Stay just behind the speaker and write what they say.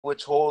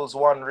which holds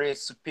one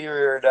race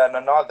superior than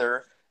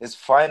another, is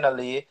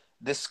finally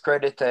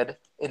discredited,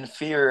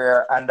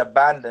 inferior, and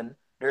abandoned,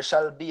 there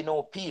shall be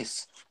no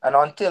peace. And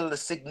until the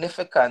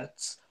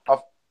significance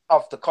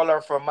of the color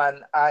of a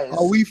man's Oh,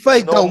 eyes we is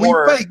fake no though. We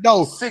more fake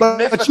though.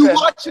 But you significant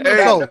watching us Hey,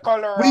 than though. the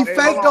color We of hey,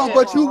 his hold fake on, though, skin,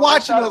 hold but you on, hold there on,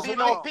 watching shall hold us, on, be hold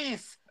no right? on.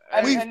 peace.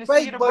 We Hey, And you see,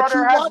 fake, the but brother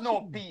you has no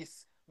watching us.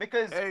 peace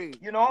because, hey,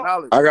 you know,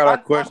 knowledge. I got a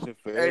on question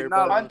for Hey,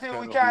 everybody on knowledge. the until we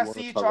panel who can't want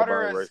to see each talk other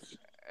about race.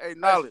 Hey, as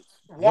knowledge.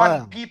 one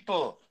Wow.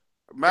 people,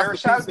 there Master P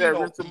shall be said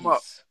no rinse him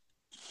up. peace.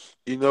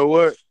 You know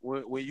what?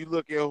 When you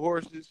look at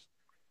horses,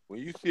 when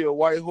you see a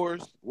white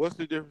horse, what's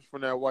the difference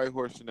from that white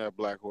horse and that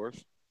black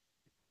horse?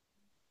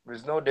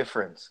 There's no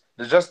difference.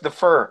 There's just the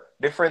fur.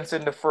 Difference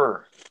in the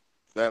fur.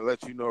 That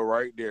lets you know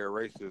right there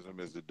racism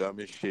is the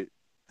dumbest shit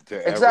to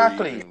ever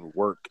Exactly. even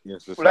work in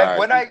Like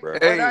society, bro.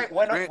 Hey,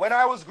 when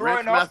I was rinse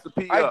growing up, Master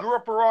P I up. grew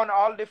up around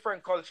all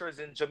different cultures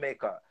in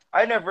Jamaica.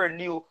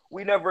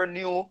 We never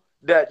knew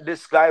that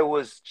this guy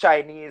was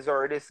Chinese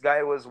or this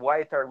guy was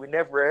white, or we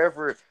never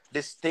ever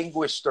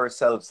distinguished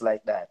ourselves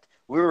like that.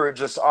 We were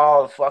just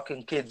all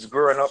fucking kids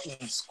growing up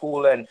in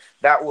school, and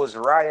that was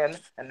Ryan,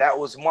 and that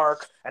was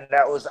Mark, and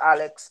that was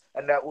Alex,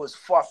 and that was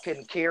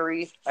fucking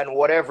Kerry, and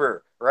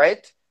whatever,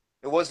 right?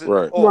 It wasn't,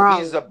 Right. oh,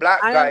 he's Right. a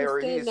black I guy or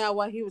understand he's. now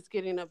why he was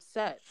getting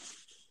upset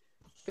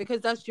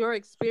because that's your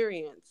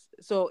experience.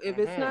 So if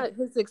it's Mhm. not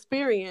his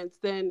experience,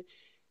 then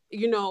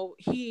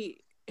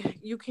he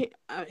you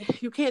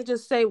can't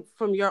just say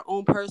from your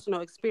own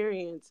personal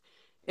experience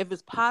if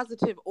it's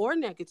positive or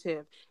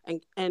negative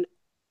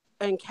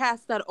and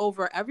cast that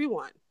over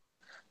everyone.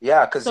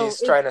 Yeah, because So he's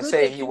it's trying to good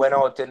say that he you went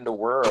out in the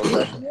world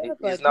and yeah,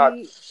 he's but not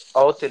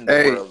out in the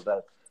Hey, world.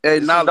 That hey,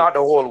 this is knowledge. not the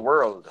whole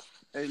world.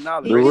 Hey, He The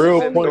knowledge. he can real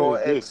doesn't point only know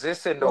is this.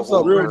 exist in the What's The up,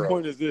 whole real Brittany? world.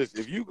 point is this.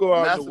 If you go out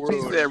in the Master P world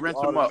and said you rinse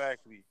him up.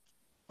 automatically,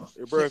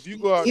 bro, if you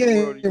go out in He the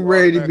world ain't and you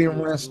ready to be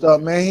automatically rinsed assume,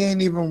 up, man. He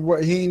ain't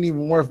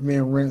even worth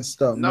being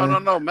rinsed up, No, no,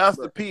 man. no.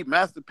 Master bro, P.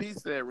 Master P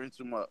said rinse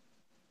him up.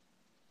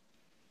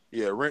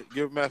 yeah,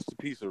 give Master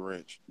Piece a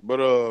wrench.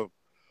 But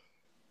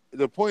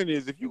the point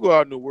is, if you go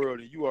out in the world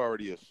and you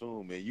already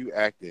assume and you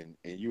acting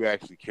and you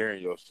actually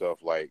carrying yourself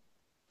like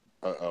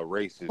a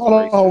Hold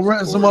on, racist,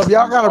 rinse him or up.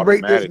 Y'all you gotta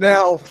break this automatically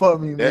down for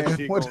me, that man.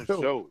 shit What gonna the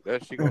show.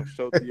 That shit gonna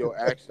show through your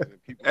actions,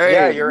 and people gonna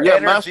Yeah, Hey, your see. yeah,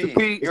 Master energy,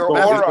 P. It's your gonna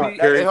Master aura. P. That Hey,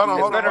 carry hold through on,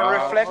 is your hold on, gonna hold on, hold on,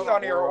 vibes, hold reflect your on.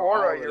 on your aura,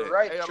 aura. all of You're that.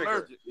 right, Hey, Trigger.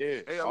 allergic. Yeah,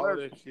 Hey, all of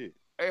allergic. that shit.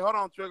 Hey, hold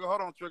on, Trigger.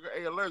 Hold on, Trigger.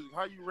 Hey, allergic.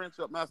 How you rinse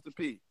up Master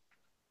P?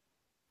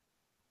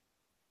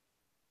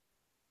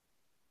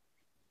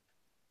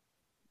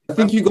 I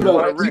think you You gotta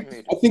might be click.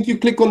 muted. I think you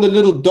click on the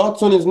little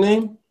dots on his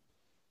name.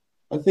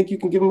 I think you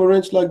can give him a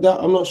wrench like that.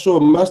 I'm not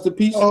sure.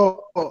 Masterpiece. Yep.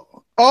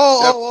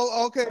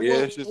 Okay. Yeah,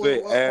 it should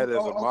say add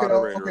as a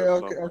moderator or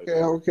something like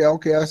that.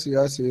 Okay. I see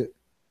it.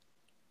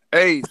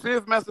 Hey, see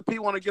if Master P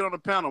want to get on the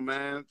panel,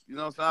 man. You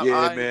know what I'm saying?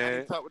 Yeah, I ain't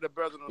man. talked with the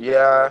brother in a minute.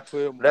 Yeah, Yeah,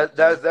 put him up,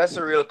 man. that's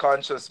a real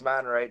conscious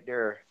man right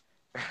there.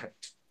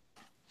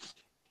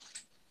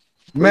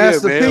 But yeah, man,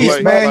 Masterpiece, Yeah,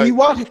 like but man. like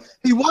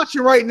He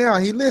watching right now.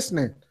 He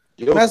listening.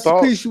 your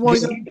Masterpiece, thoughts. you he, want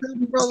to get on the panel,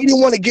 he brother?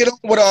 didn't want to get on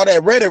with all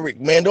that rhetoric,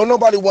 man. Don't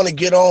nobody want to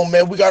get on,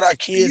 man. We got our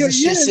kids Yeah, and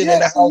shit yeah, sitting in yeah,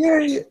 the house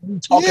yeah,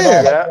 talking all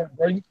yeah, like Yeah, that,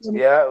 bro. You feel me?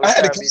 yeah, we I had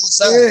to can't come be.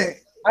 outside. yeah,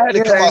 I had to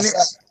yeah. come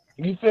outside.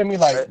 You feel me?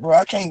 Like, bro,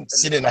 I can't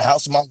sit in the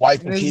house with my wife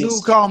And and this dude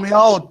kids. called me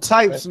all Man.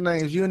 types of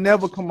names. You'll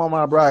never come on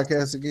my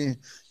broadcast again.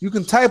 You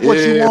can type what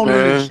you Yeah, want in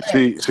the man.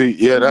 chat.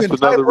 Yeah, You that's can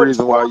type another what you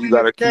reason why want you in the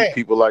gotta keep chat.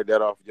 people like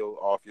that off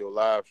your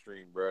live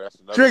stream, bro. That's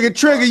another reason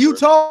Trigger, why, you bro.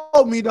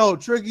 told me though.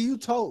 Trigger, you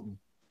told me.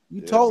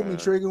 You Yeah, told me, man.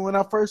 Trigger, when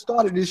I first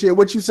started this shit.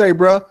 What you say,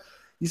 bro?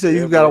 You said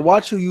Yeah, you gotta man.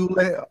 watch who you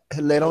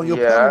let on your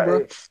panel, Yeah,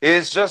 bro.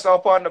 it's just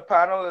up on the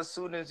panel as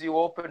soon as you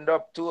opened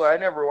up too. I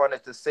never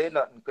wanted to say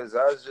nothing because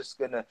I was just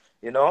gonna,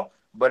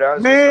 but I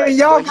was just Man, like,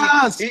 y'all but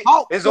guys he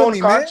talk his to own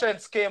me, man.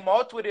 conscience came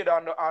out with it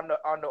on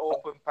the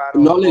open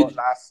panel about Knowledge,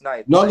 last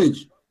night. Like,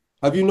 knowledge.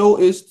 Have you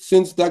noticed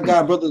since that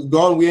guy brother's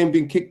gone, we ain't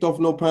been kicked off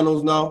no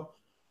panels now?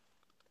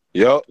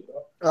 Yep.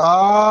 Oh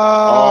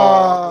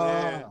Ah,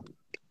 man.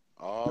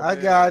 Oh I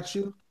man. got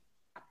you.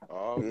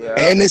 Oh yeah, man.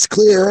 And it's he's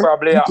clear.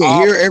 probably You an can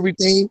hear op.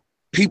 everything.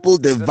 People,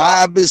 the He's an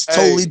op. vibe is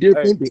totally Hey,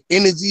 different. The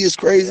energy is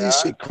crazy. Yeah,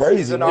 Shit he's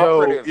crazy, an man.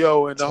 operative. and the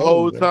I'm telling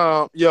whole you, man.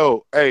 time,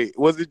 hey,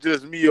 was it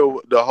just me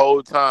or the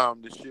whole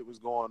time the shit was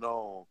going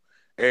on?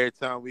 Every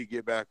time we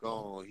get back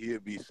on, he'll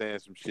be saying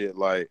some shit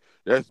like,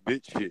 "That's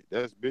bitch shit.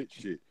 That's bitch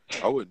shit."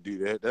 I wouldn't do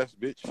that. That's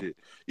bitch shit.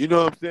 You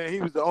know what I'm saying?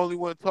 He was the only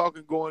one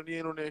talking, going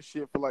in on that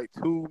shit for like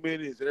 2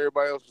 minutes, and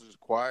everybody else was just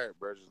quiet,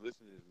 bro, just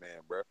listening to this man,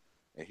 bro.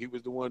 And he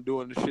was the one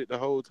doing the shit the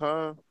whole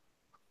time.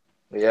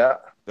 Yeah,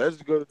 That's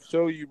just gonna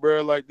show you,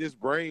 bro. Like this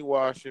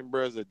brainwashing,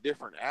 bro, is a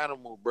different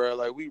animal, bro.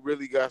 Like we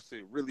really got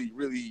to really,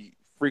 really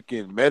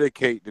freaking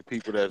medicate the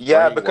people that's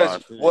yeah, because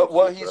brainwashed and what shit,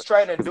 bro. he's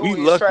trying to Cause do, we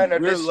he's trying lucky. to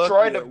We're lucky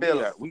destroy the that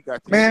bill. we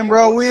got these Man, people.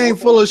 bro, we ain't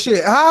full of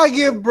shit. How I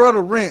give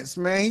brother rents,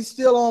 man? He's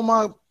still on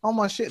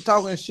my shit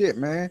talking shit,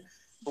 man.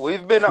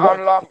 We've been Let,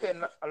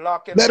 unlocking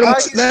let him all How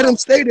the you let him stuff.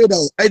 stay there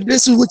though. Hey,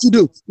 this is what you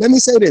do. Let me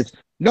say this.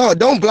 No,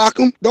 don't block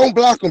him. Don't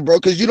block him, bro,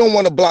 because you don't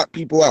want to block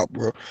people out,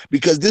 bro.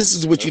 Because this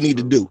is what you That's need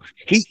to true. do.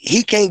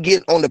 He can't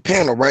get on the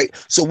panel, right?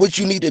 So what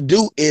you need to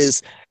do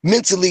is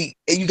mentally,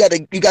 you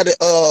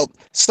gotta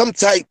some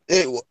type.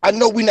 I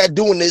know we're not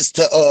doing this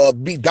to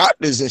be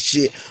doctors and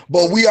shit,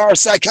 but we are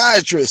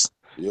psychiatrists.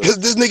 Yeah. Because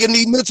this nigga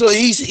need mental.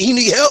 He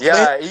need help, man.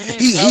 Yeah, he needs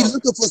He help.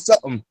 looking for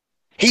something.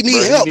 He need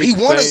Bro, he help. need He the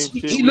want same us.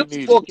 shit He we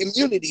looking for a needed.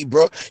 community,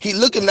 bro. He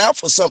looking out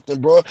for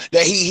something, bro.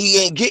 That he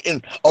ain't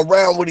getting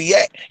around where he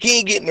at. He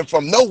ain't getting it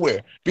from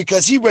nowhere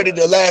because he ready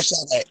to lash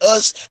out at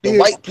us, the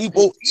white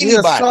people, He a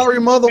anybody. sorry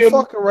You feel me?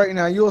 motherfucker right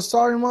now. You a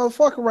sorry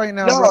motherfucker right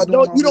now, No, bro,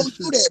 doing all you this don't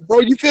do shit. that, bro.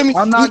 You feel me?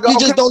 I'm not You okay.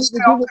 just don't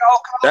even give him.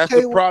 That's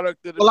Okay, the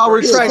product of the well, I Yeah,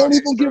 retract don't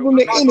it. even give bro. him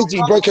We the need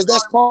energy, bro, because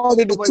that's part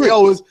of the But trick.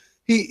 yo,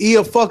 he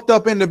a fucked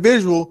up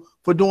individual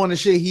for doing the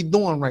shit he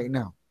doing right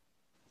now.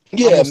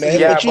 Yeah, gonna say man.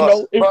 Yeah, But you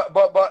know,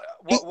 but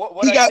he,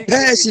 what he I got think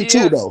passion he too,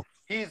 is, though.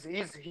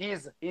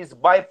 he's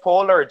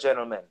bipolar,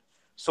 gentlemen.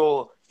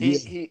 So Yeah,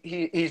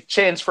 he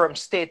changed from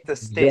state to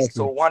state.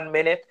 So exactly, 1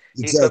 minute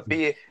he could exactly.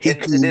 be He in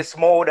cool. this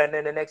mode, and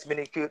then the next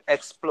minute he could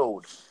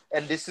explode.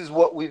 And this is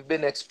what we've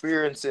been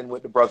experiencing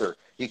with the brother.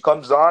 He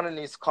comes on and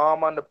he's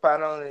calm on the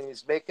panel and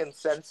he's making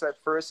sense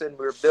at first, and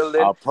we're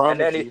building, I and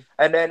promise then you.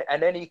 and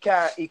then he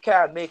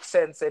can't make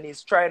sense, and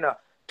he's trying to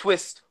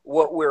twist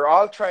what we're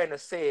all trying to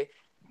say,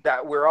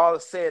 that we're all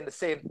saying the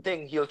same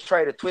thing. He'll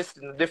try to twist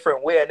in a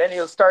different way, and then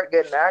he'll start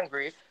getting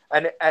angry,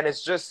 and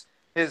it's just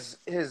his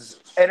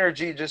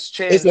energy just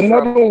It's changed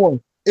another from,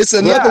 one. It's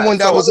another yeah. one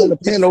that was So on the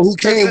it's panel who this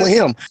came with is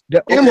him.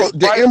 The it's Emerald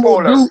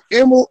bipolar. dude,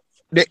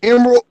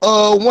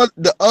 one,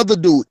 the other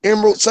dude,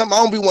 Emerald, something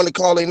I don't be want to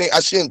call their name.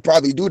 I shouldn't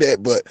probably do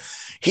that, but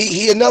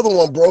he another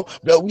one, bro.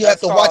 But we have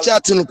That's to watch called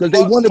out to them because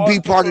they want to be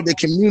part multiple of the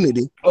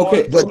community,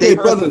 Okay, but multiple they okay,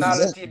 represent. brothers,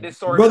 personality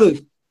disorder.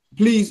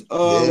 please,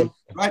 Yeah,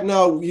 right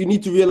now you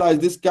need to realize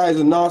this guy's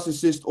a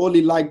narcissist. All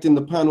he liked in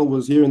the panel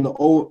was hearing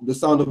the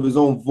sound of his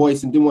own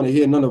voice and didn't want to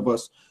hear none of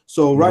us.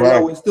 So right now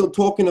right, we're still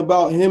talking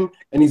about him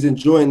and he's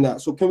enjoying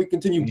that. So can we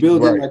continue you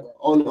building right, like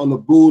on the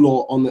bull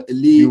or on the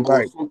you elite or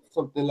right.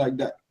 something like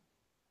that?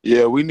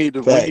 Yeah, we need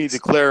to Facts.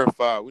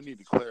 clarify. We need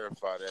to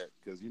clarify that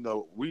because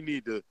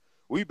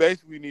we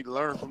basically need to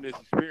learn from this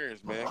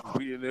experience, man. Because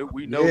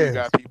we know we Yes,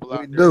 got people we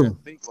out there that do.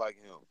 think like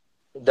him.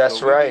 That's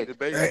So we right. need to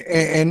basically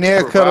And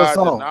they'll cut us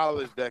provide the off.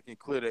 knowledge that can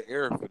clear the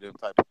air for them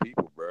type of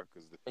people, bro.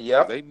 Because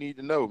Yep. they need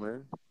to know,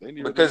 man. They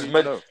really Because need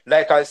to know.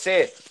 like I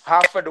said,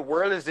 half of the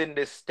world is in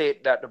this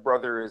state that the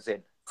brother is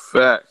in.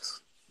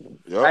 Facts.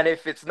 Yep. And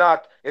if it's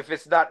not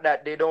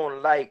that they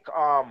don't like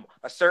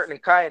a certain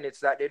kind,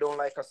 it's that they don't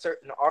like a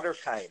certain other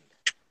kind.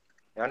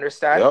 You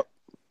understand? Yep.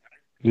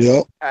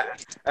 Yep.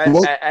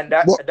 And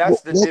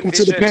that's the Welcome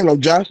to the division. panel,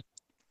 Josh.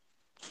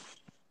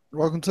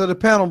 Welcome to the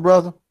panel,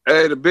 brother.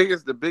 Hey, the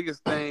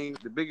biggest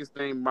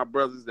thing, my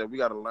brothers, that we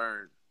gotta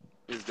learn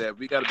is that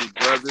we gotta be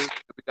brothers, and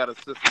we gotta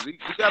sisters.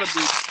 We gotta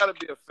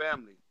be a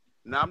family.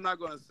 Now, I'm not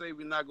gonna say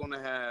we're not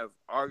gonna have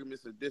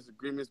arguments or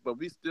disagreements, but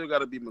we still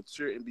gotta be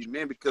mature and be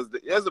men because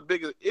there's a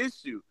bigger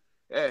issue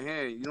at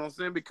hand. You know what I'm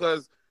saying?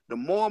 Because the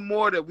more and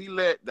more that we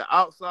let the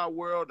outside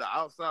world, the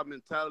outside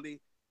mentality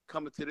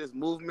come into this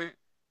movement,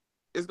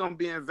 it's gonna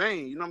be in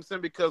vain. You know what I'm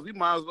saying? Because we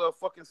might as well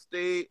fucking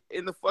stay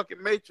in the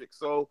fucking matrix.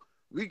 So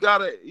we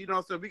gotta, you know what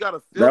I'm saying? We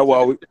gotta That's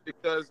why filter this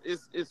because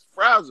it's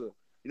fragile.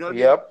 You know what I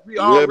mean? Yep. We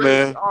Yeah,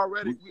 man.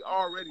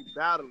 already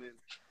battling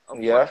a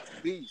Yeah. fucking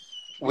beast.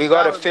 We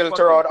gotta battling a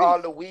filter fucking out all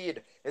beast. the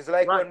weed. It's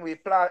like Right. when we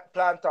plant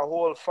a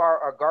whole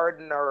a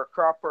garden or a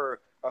crop or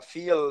a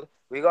field,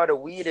 we gotta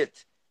weed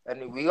it,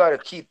 and we gotta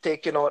keep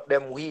taking out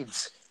them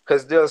weeds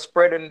because they'll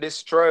spread and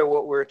destroy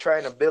what we're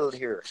trying to build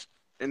here.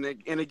 And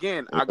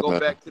again, I go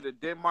back to the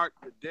Denmark,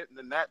 the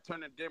Nat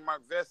Turner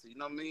Denmark Vesey. You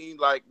know what I mean?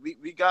 Like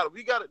we got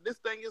it. This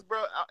thing is,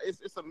 bro.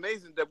 It's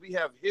amazing that we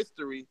have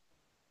history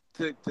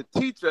to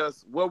teach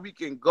us where we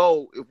can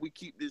go if we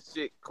keep this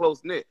shit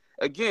close knit.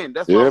 Again,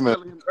 that's what I was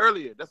telling him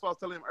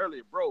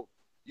earlier. Bro,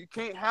 you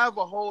can't have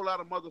a whole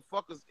lot of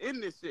motherfuckers in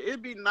this shit.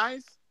 It'd be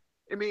nice.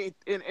 I mean,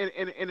 in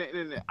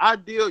an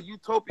ideal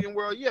utopian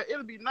world, yeah,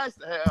 it'd be nice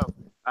to have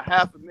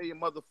 500,000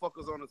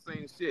 motherfuckers on the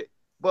same shit.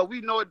 But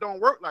we know it don't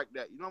work like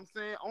that. You know what I'm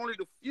saying? Only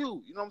the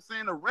few. You know what I'm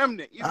saying? The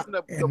remnant. Even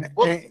the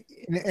book.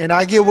 And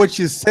I get what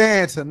you're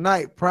saying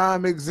tonight.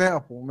 Prime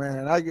example,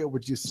 man. I get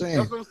what you're saying.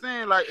 That's what I'm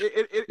saying. Like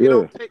it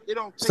don't take.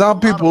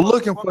 Some people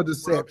looking for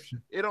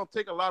deception. Bro. It don't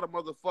take a lot of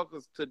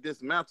motherfuckers to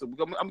dismantle.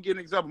 I'm gonna give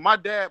an example. My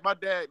dad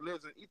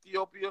lives in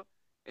Ethiopia,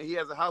 and he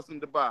has a house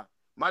in Dubai.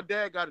 My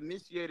dad got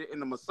initiated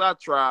in the Maasai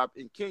tribe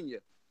in Kenya.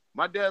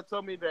 My dad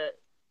told me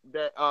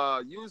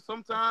that you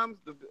sometimes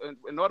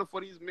in order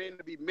for these men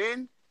to be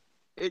men.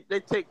 They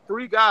take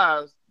 3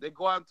 guys, they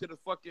go out into the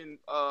fucking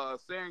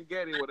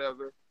Serengeti,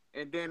 whatever,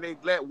 and then they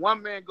let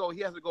one man go.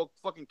 He has to go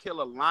fucking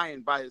kill a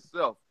lion by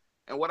himself.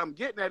 And what I'm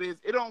getting at is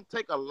it don't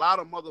take a lot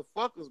of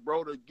motherfuckers,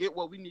 bro, to get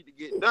what we need to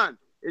get done.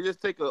 It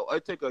just take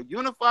a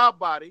unified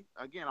body.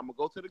 Again, I'm gonna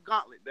go to the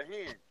gauntlet, the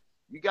hand.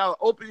 You got an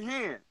open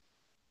hand.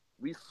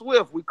 We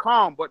swift, we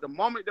calm, but the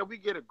moment that we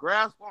get a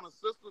grasp on the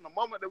system, the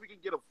moment that we can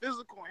get a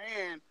physical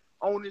hand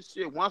on this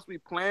shit, once we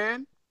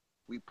plan,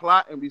 We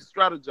plot and we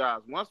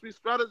strategize. Once we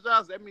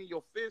strategize, that means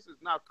your fist is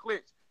not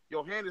clenched.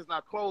 Your hand is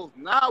not closed.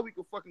 Now we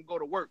can fucking go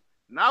to work.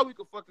 Now we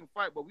can fucking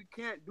fight, but we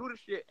can't do the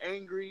shit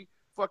angry,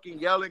 fucking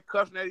yelling,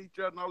 cussing at each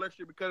other and all that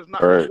shit because it's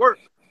not gonna work.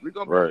 We're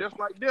gonna be just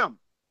like them.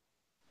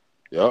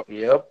 Yep.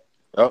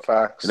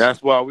 Facts. And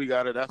that's why we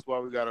gotta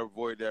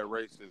avoid that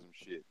racism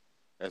shit.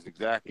 That's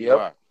exactly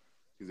why.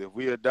 Because if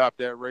we adopt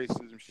that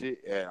racism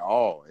shit at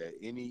all, at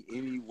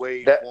any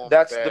way,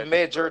 that's the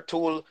major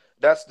tool.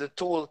 That's the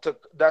tool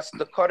that's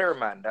the cutter,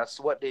 man. That's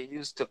what they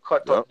use to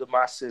cut up the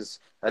masses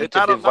and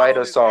to divide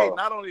us all. Hey,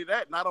 not only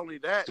that.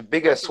 The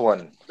biggest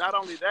one. Not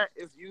only that,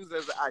 it's used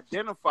as an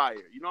identifier.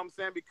 You know what I'm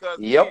saying? Because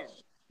man,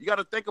 you got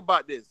to think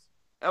about this.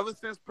 Ever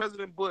since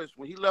President Bush,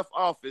 when he left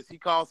office, he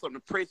called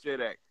something the Patriot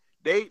Act.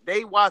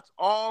 They watch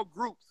all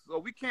groups, so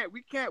we can't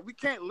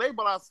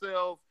label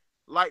ourselves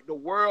like the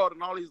world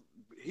and all these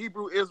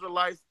Hebrew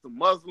Israelites, the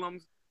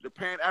Muslims, the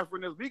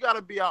Pan-Africanists. We got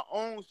to be our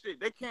own shit.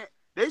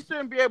 They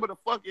shouldn't be able to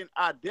fucking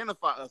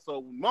identify us.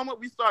 So the moment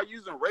we start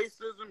using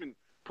racism and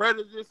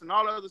prejudice and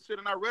all that other shit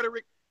in our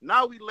rhetoric,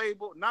 now we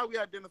label, now we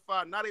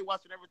identify, now they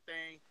watching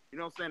everything, you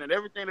know what I'm saying? And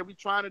everything that we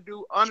trying to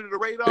do under the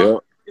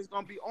radar is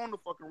going to be on the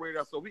fucking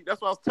radar. So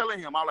that's what I was telling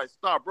him. I was like,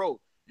 stop,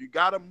 bro. You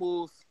got to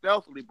move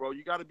stealthily, bro.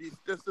 You got to be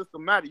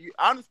systematic.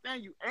 I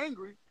understand you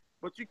angry,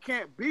 but you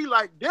can't be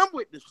like them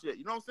with the shit.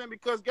 You know what I'm saying?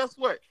 Because guess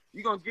what?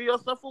 You're going to give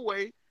yourself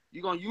away.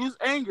 You're going to use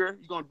anger.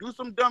 You're going to do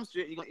some dumb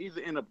shit. You're going to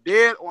either end up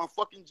dead or in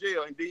fucking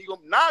jail. And then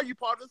now you're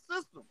part of the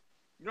system.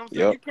 You know what I'm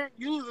saying? You can't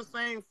use the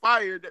same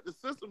fire that the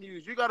system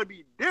used. You got to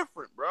be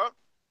different, bro.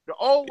 The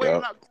old way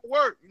not going to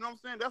work. You know what I'm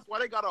saying? That's why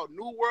they got a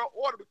new world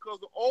order, because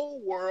the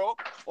old world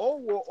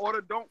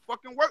order don't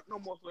fucking work no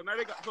more. So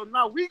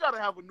now we got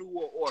to have a new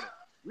world order.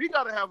 We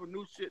got to have a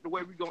new shit the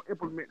way we going to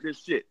implement this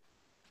shit.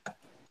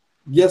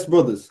 Yes,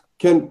 brothers.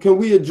 Can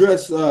we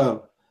address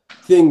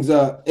things,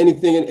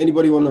 anything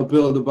anybody want to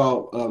build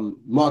about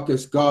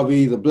Marcus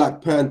Garvey, the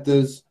Black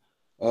Panthers,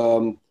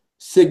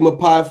 Sigma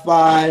Pi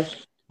Phi,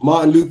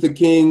 Martin Luther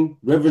King,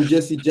 Reverend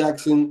Jesse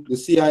Jackson, the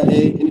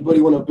CIA?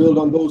 Anybody want to build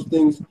on those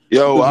things?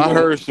 Yo, I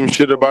heard some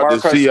shit about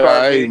Marcus the CIA,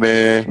 Garvey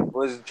man.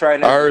 was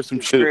trying to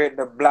create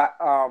the black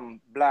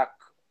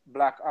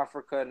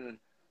African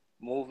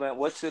movement.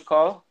 What's it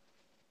called?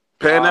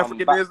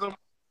 Pan-Africanism.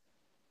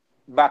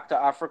 Back to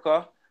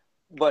Africa.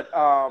 But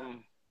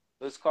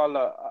it's called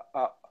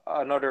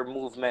another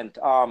movement.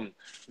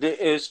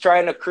 It's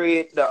trying to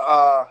create the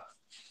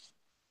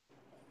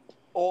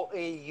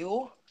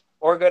OAU,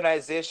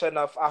 Organization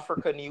of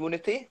African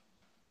Unity.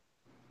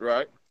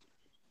 Right.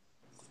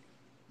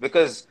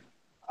 Because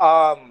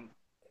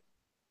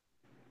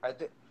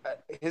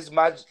His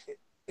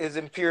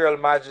Imperial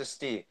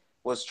Majesty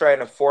was trying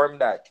to form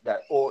that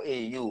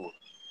OAU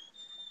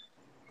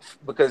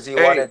because he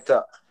wanted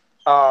to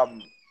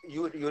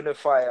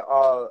unify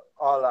all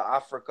of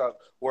Africa,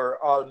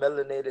 where all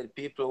melanated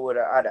people would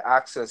have had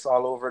access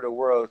all over the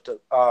world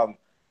to go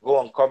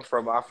and come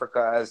from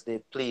Africa as they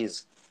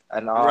please,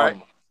 and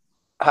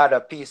had a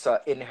piece of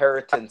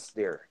inheritance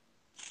there.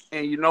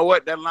 And you know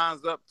what? That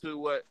lines up to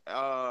what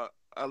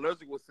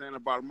Allergic was saying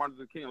about Martin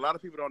Luther King. A lot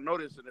of people don't know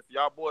this, and if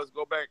y'all boys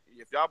go back,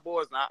 and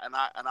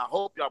I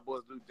hope y'all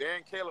boys do,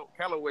 Dan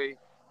Calloway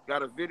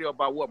got a video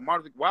about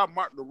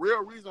the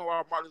real reason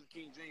why Martin Luther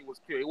King Jr. was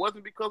killed. It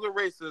wasn't because of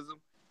racism.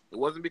 It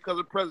wasn't because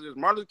of prejudice.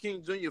 Martin Luther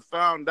King Jr.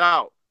 found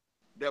out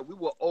that we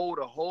were owed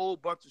a whole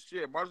bunch of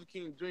shit. Martin Luther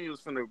King Jr. was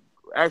going to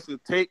actually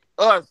take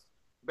us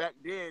back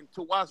then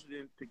to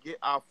Washington to get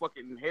our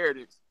fucking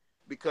inheritance,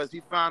 because he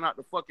found out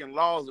the fucking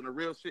laws and the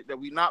real shit that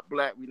we not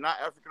black, we not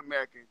African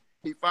American.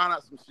 He found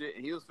out some shit,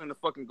 and he was finna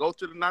fucking go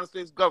to the United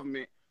States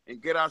government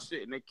and get our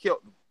shit, and they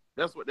killed him.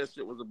 That's what that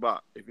shit was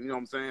about, if you know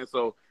what I'm saying.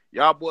 So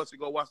y'all boys should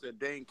go watch that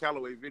Dane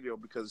Calloway video,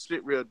 because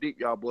shit real deep,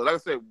 y'all boys. Like I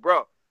said,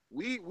 bro,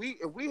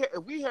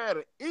 if we had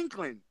an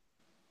inkling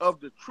of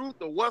the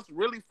truth of what's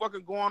really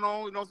fucking going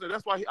on, you know what I'm saying.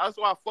 That's why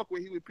I fuck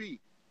with Huey P.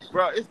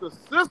 Bro, it's the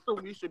system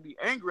we should be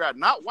angry at,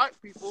 not white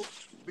people,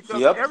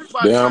 because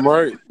everybody got a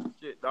hand in this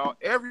shit, dog.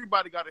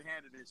 Everybody got a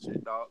hand in this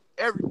shit, dog.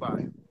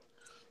 Everybody.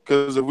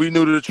 Because if we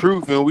knew the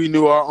truth and we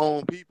knew our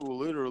own people,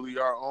 literally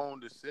our own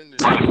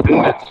descendants,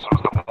 a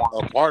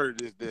part of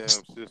this damn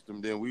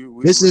system, then we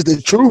this is the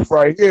truth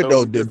right here,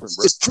 though. Different,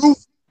 the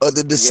truth of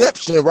the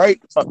deception,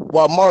 right?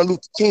 While Martin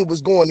Luther King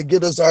was going to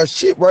get us our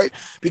shit, right?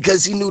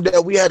 Because he knew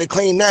that we had to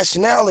claim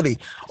nationality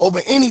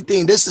over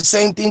anything. This is the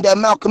same thing that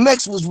Malcolm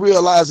X was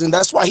realizing.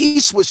 That's why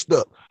he switched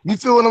up. You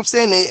feel what I'm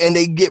saying? And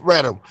they get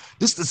rid of him.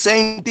 This is the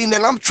same thing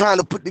that I'm trying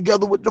to put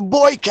together with the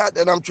boycott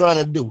that I'm trying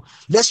to do.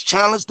 Let's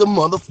challenge the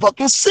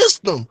motherfucking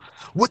system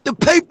with the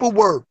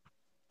paperwork.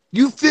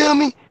 You feel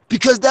me?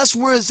 Because that's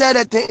where it's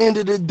at the end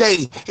of the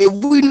day. If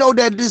we know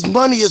that this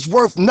money is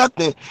worth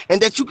nothing,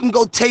 and that you can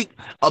go take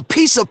a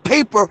piece of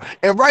paper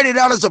and write it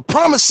out as a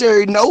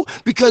promissory note,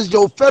 because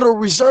your Federal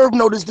Reserve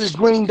note is this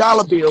green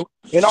dollar bill,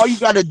 and all you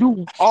got to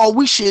do, all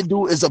we should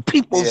do is a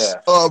people's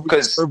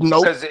reserve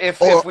note. Because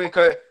if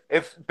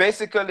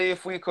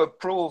we could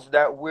prove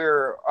that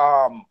we're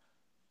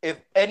if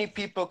any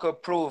people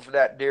could prove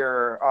that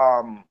they're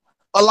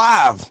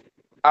alive,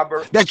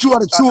 that you are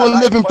the true and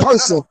living but no,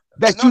 person, no,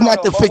 that no, you're no, not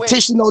no. the But wait,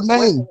 fictional wait,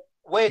 name,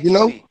 wait, you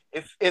know? Huey.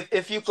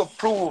 If you could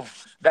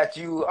prove that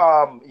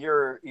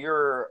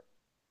you're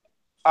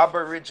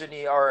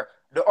Aborigine or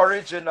the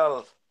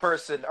original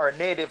person or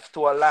native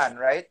to a land,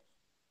 right?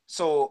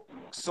 So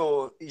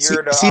See,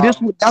 you're the see,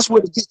 that's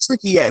where it gets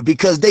tricky at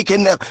because they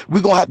can.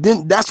 We're gonna have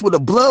then. That's where the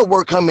blood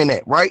work come in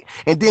at, right?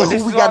 And then But who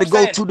this we is what got I'm to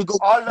go saying. to go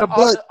All the the all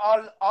blood.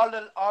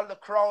 the all the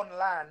crown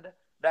land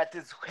that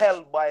is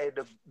held by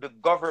the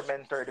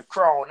government or the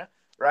crown,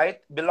 right,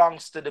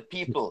 belongs to the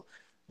people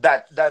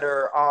that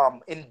are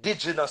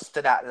indigenous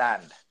to that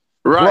land.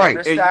 You Right. Right.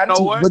 And you understand? know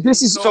See, what? but And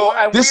this you is know So what?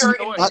 and we this You are is.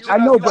 know what? I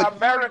indigenous know, to but Huey right.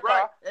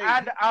 America Hey,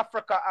 and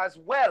Africa as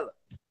well.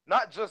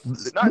 Not just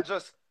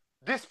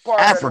this part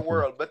of the Africa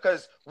world,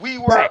 because we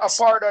were a facts.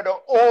 part of the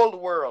old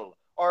world,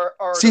 or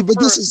See, but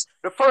this is.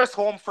 the first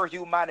home for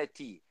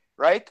humanity,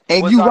 right?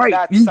 And Was you on right,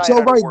 that you side so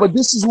of the right. But world.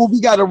 this is what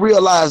we gotta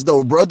realize,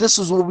 though, bro. This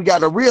is what we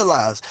gotta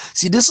realize.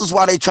 See, this is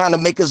why they trying to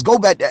make us go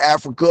back to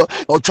Africa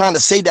or trying to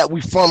say that we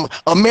from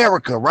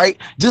America, right?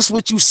 Just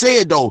what you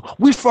said, though.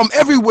 We from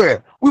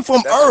everywhere. We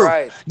from That's Earth.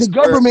 right. The Earth.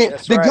 government,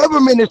 That's the right.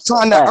 government is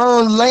trying to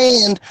earn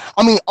land.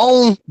 I mean,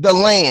 own the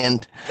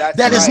land That's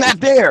that is right. not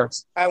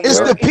theirs. And It's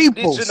we're the Yep.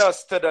 people's,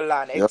 indigenous to the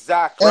land. Yep.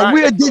 Exactly. and right.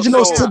 we're So check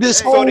indigenous it to out. So this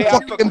Hey, so whole they hey, have to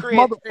Huey. fucking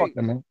create Hey,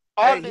 motherfucker, man.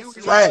 all hey, this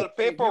Huey right. legal Fact.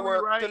 Hey, Huey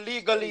paperwork to right.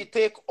 legally Hey,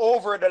 take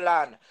over the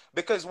land,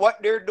 because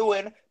what they're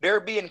doing, they're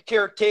being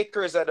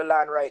caretakers of the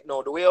land right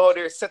now, the way how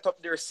they set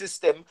up their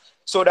system,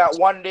 so that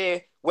one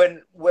day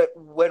when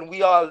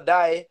we all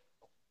die,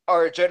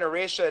 our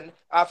generation,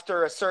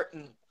 after a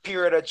certain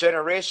period of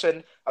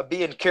generation of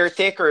being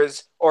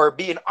caretakers or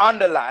being on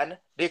the land,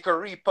 they can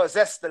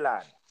repossess the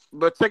land.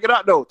 but check it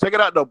out though. Check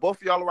it out though. Both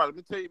of y'all are right. Let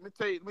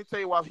me tell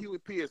you why Huey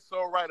P is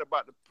so right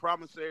about the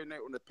promissory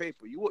note on the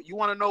paper. You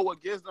want to know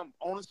what gives them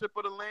ownership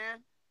of the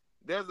land?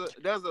 There's a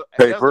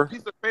Paper.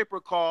 piece of paper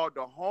called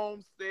the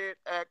Homestead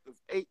Act of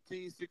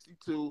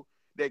 1862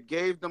 that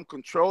gave them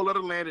control of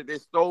the land that they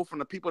stole from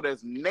the people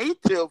that's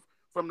native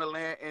from the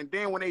land. And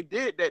then when they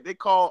did that, they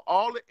called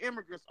all the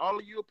immigrants, all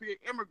the European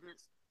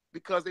immigrants,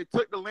 because they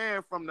took the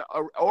land from the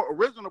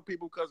original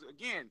people. Because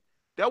again,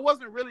 there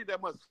wasn't really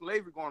that much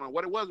slavery going on.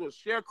 What it was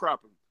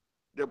sharecropping.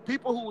 The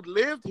people who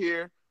lived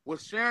here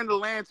was sharing the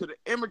land to the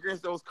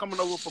immigrants that was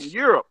coming over from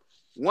Europe.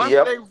 Once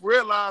Yep. they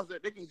realized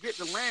that they can get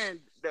the land,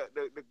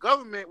 the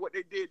government, what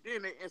they did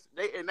then,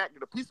 they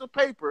enacted a piece of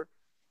paper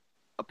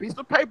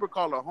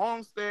called the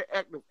Homestead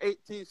Act of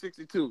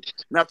 1862.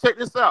 Now check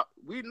this out.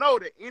 We know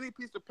that any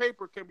piece of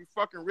paper can be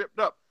fucking ripped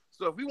up.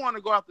 So if we want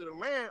to go after the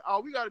land,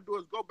 all we got to do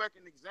is go back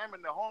and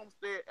examine the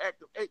Homestead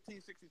Act of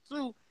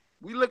 1862.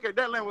 We look at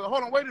that land. Well,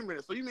 hold on, wait a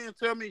minute. So you mean to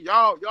tell me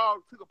y'all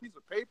took a piece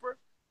of paper,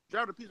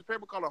 grabbed a piece of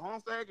paper called a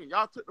Homestead Act, and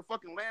y'all took the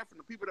fucking land from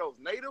the people that was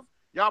native?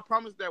 Y'all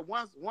promised that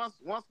once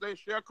their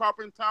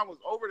sharecropping time was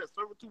over, that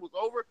servitude was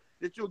over,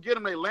 that you'll get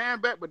them their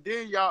land back. But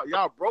then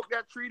y'all broke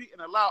that treaty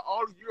and allowed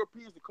all the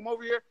Europeans to come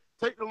over here,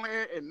 take the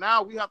land, and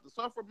now we have to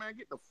suffer, man.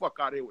 Get the fuck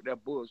out of here with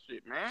that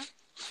bullshit, man.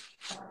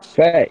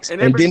 Facts. And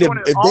they've And been then doing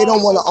it if they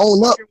don't all want over to the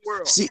own up, fucking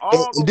world. see, All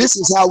and over the this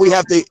is fucking how we world,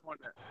 have they've to, been doing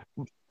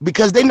that.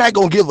 because they're not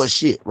gonna give us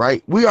shit,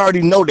 right? We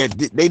already know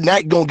that they're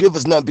not gonna give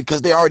us nothing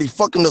because they already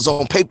fucking us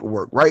on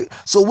paperwork, right?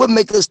 So what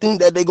make us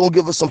think that they're gonna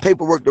give us some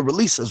paperwork to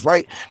release us,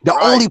 right? The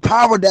Right. only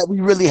power that we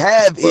really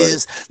have Right.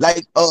 is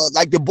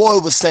like the boy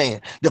was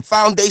saying, the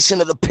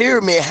foundation of the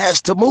pyramid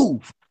has to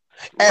move.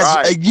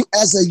 Right.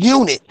 As a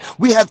unit,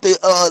 we have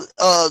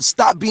to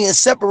stop being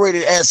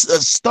separated as a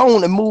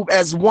stone and move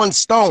as one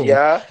stone.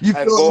 Yeah. You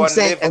feel And what go I'm and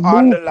saying? live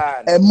on the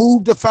land. And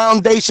move the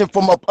foundation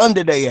from up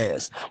under their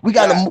ass. We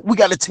Yeah.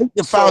 gotta take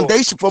the So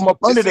foundation from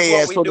up under this is their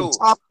what ass we so the do.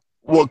 top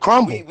will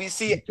crumble. We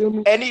see You feel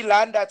me? any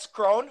land that's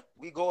crown,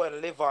 we go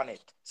and live on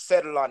it,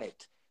 settle on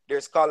it.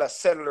 There's called a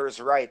settler's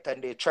right,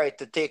 and they try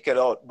to take it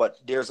out, but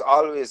there's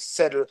always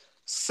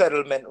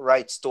settlement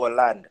rights to a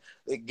land.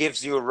 It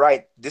gives you a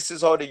right. This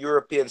is how the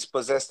Europeans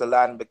possess the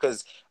land,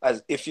 because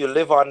as if you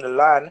live on the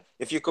land,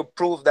 if you could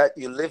prove that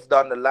you lived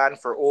on the land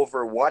for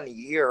over 1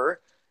 year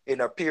in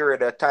a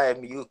period of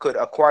time, you could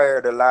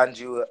acquire the land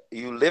you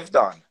lived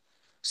on.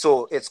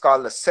 So it's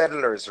called the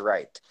settler's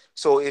right.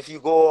 So if you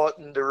go out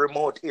in the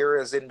remote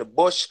areas in the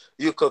bush,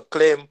 you could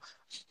claim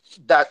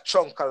that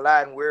chunk of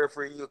land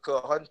wherever you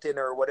could hunt in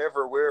or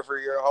whatever, wherever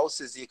your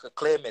house is, you could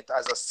claim it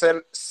as a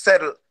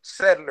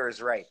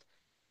settler's right.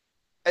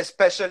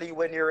 Especially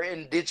when you're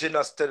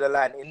indigenous to the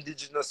land.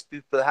 Indigenous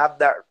people have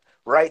that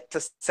right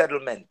to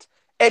settlement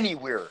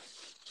anywhere.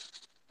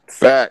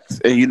 Facts.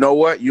 And you know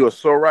what? You are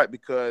so right,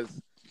 because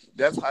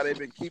that's how they've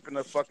been keeping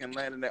the fucking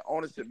land in their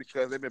ownership,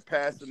 because they've been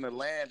passing the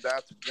land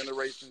down to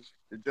generation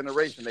to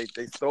generation.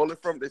 They stole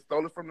it from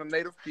the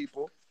native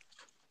people.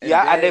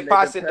 Yeah, and they then they've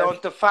pass been it down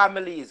to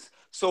families.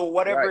 So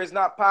whatever right. is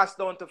not passed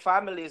down to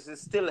families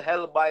is still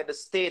held by the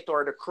state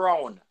or the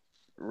crown.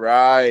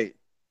 Right.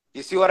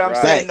 You see what I'm Right.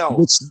 saying Fact, now?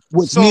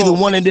 which neither So,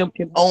 one of them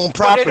can own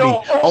but they property.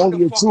 don't own the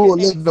Only a true fucking or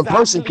living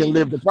person can exactly.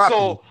 live the property.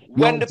 So You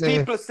know when what the I'm saying?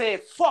 people say,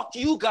 fuck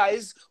you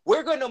guys,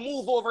 we're going to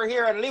move over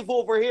here and live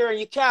over here and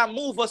you can't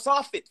move us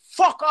off it.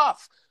 Fuck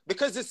off.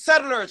 Because it's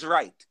settlers'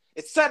 right.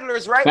 It's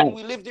settlers' right, and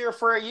we lived here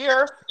for a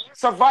year,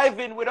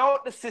 surviving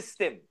without the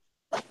system.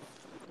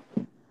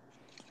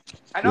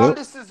 And all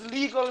this is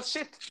legal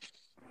shit.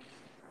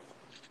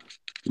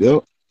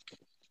 Yep.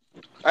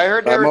 I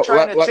heard they were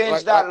trying to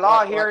change that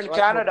law here in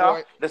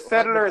Canada, the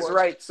settlers'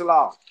 rights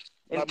law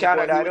in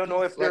Canada. I don't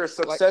know if they're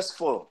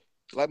successful.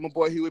 Like my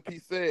boy Huey P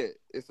said,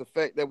 it's the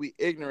fact that we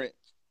ignorant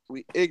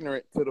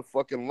to the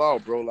fucking law,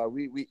 bro. Like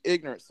we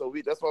ignorant. So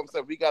that's what I'm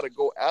saying. We gotta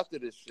go after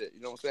this shit.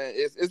 You know what I'm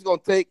saying? It's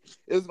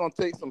gonna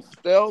take some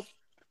stealth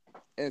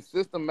and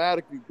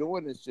systematically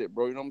doing this shit,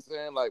 bro. You know what I'm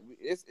saying? Like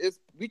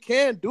we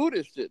can do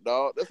this shit,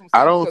 dog. That's what I'm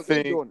saying. I don't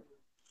think.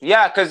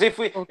 Yeah, because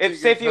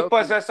if you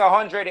possess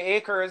 100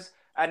 acres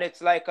and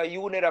it's like a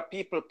unit of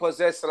people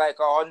possess like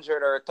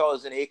 100 or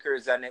 1,000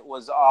 acres and it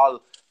was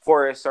all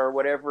forest or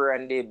whatever,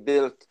 and they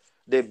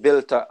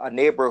built a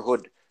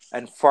neighborhood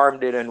and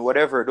farmed it and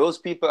whatever, those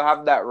people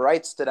have that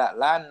rights to that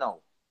land now.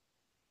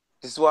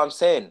 This is what I'm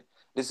saying.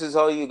 This is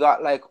how you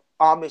got like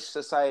Amish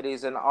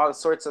societies and all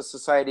sorts of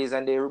societies,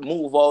 and they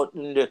move out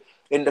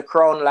in the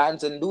crown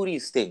lands and do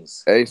these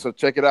things. Hey, so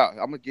check it out.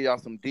 I'm gonna give y'all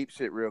some deep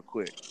shit real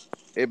quick.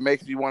 It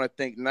makes me want to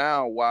think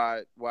now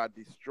why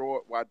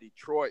Detroit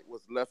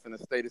was left in the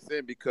state it's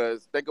in,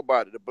 because think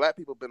about it. The black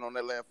people been on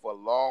that land for a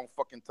long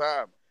fucking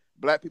time.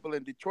 Black people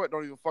in Detroit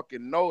don't even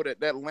fucking know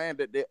that land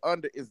that they're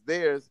under is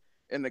theirs,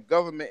 and the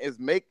government is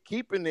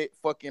keeping it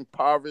fucking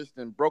impoverished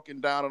and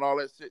broken down and all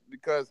that shit.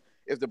 Because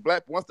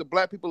once the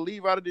black people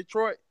leave out of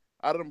Detroit,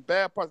 out of them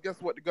bad parts, guess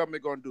what the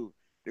government gonna do?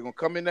 They're gonna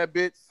come in that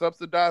bitch,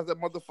 subsidize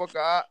that motherfucker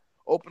out,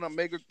 open up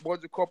major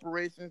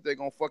corporations. They're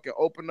gonna fucking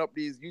open up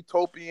these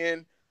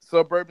utopian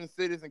suburban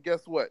cities, and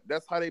guess what?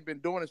 That's how they've been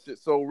doing this shit.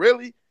 So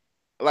really,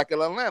 like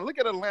in Atlanta, look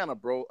at Atlanta,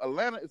 bro.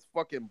 Atlanta is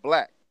fucking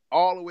black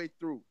all the way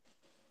through.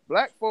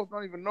 Black folks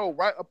don't even know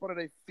right up under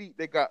their feet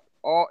they got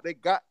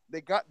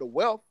the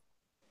wealth.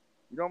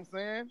 You know what I'm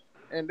saying?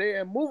 And they're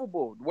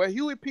immovable. Where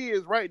Huey P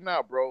is right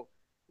now, bro.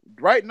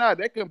 Right now,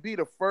 that can be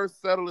the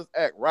first Settlers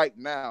Act right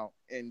now,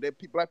 and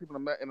black people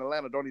in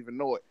Atlanta don't even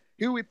know it.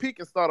 Huey P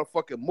can start a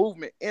fucking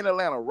movement in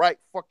Atlanta right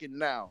fucking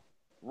now.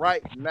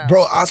 Right now.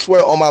 Bro, I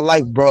swear on my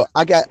life, bro.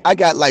 I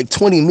got like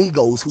 20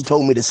 Migos who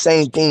told me the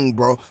same thing,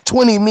 bro.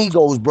 20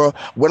 Migos, bro.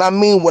 What I'm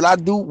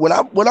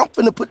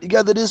finna put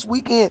together this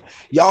weekend,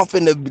 y'all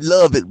finna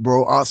love it,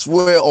 bro. I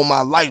swear on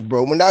my life,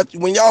 bro.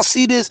 When y'all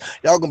see this,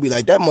 y'all gonna be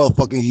like, that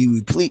motherfucking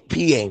Huey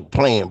P ain't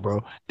playing,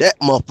 bro. That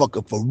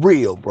motherfucker for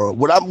real, bro.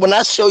 When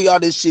I show y'all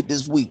this shit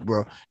this week,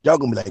 bro, y'all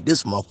gonna be like,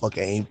 this motherfucker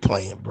ain't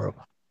playing, bro.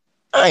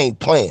 I ain't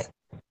playing.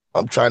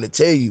 I'm trying to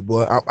tell you,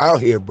 boy. I'm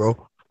out here,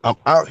 bro. I'm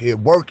out here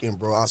working,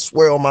 bro. I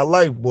swear on my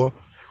life, boy.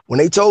 When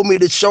they told me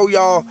to show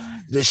y'all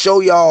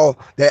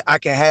that I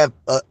can have,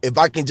 if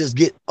I can just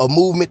get a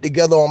movement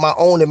together on my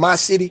own in my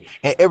city,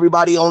 and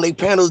everybody on their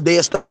panels,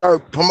 they'll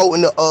start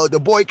promoting the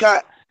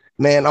boycott.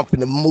 Man, I'm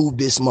finna move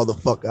this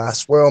motherfucker. I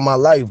swear on my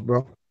life,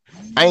 bro.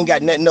 I ain't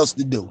got nothing else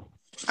to do.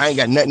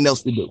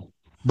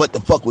 But to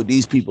fuck with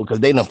these people,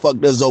 because they done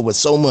fucked us over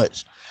so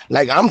much.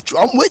 Like, I'm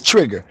with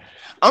Trigger.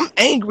 I'm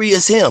angry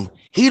as him.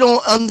 He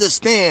don't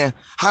understand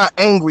how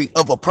angry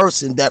of a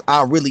person that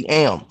I really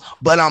am.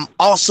 But I'm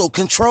also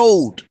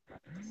controlled.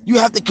 You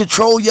have to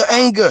control your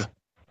anger.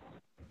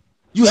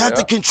 You have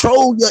to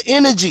control your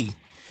energy.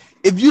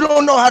 If you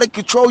don't know how to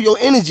control your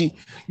energy,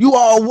 you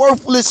are a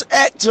worthless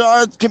act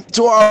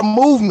to our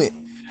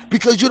movement,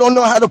 because you don't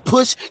know how to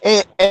push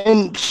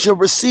and to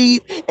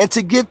receive and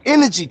to give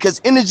energy,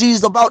 because energy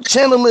is about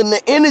channeling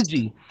the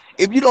energy.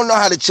 If you don't know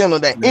how to channel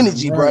that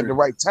energy, bro, at the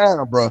right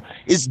time, bro,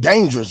 it's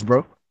dangerous,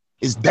 bro.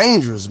 It's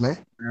dangerous, man.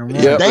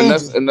 Yeah,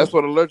 and that's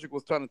what Allergic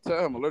was trying to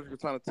tell him. Allergic was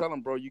trying to tell him,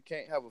 bro, you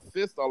can't have a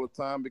fist all the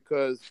time,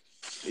 because,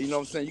 you know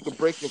what I'm saying, you can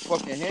break your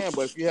fucking hand,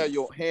 but if you have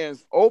your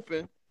hands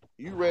open,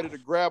 you ready to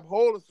grab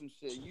hold of some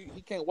shit.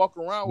 He can't walk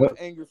around with an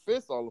angry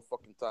fist all the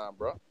fucking time,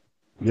 bro.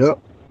 Yep.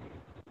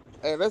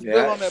 And let's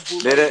build on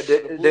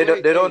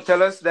that. They don't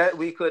tell us that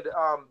we could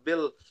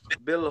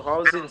build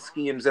housing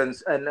schemes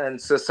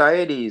and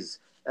societies,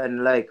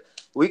 and like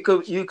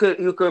you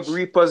could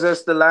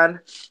repossess the land,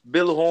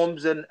 build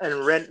homes and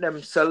rent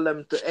them, sell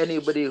them to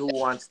anybody who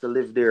wants to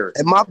live there.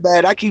 And my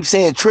bad, I keep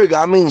saying Trigger.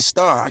 I mean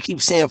Star. I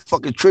keep saying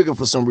fucking Trigger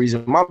for some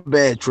reason. My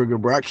bad, Trigger,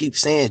 bro. I keep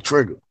saying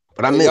Trigger,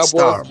 but I meant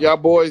Star. Y'all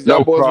boys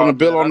want to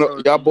build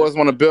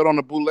on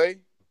the Boule?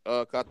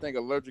 Cause I think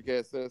Allergic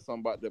had said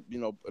something about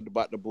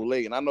the Boule,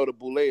 and I know the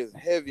Boule is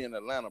heavy in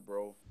Atlanta,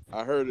 bro.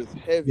 I heard it's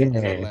heavy in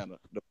Atlanta,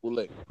 the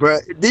Boule. Bro,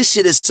 this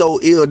shit is so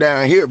ill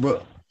down here,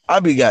 bro. I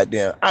be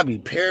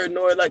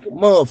paranoid like a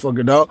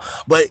motherfucker, dog.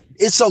 But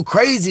it's so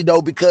crazy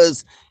though,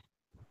 because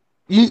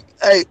we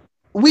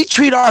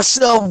treat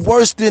ourselves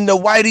worse than the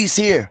whiteys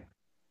here.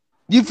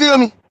 You feel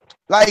me?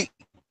 Like,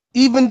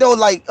 even though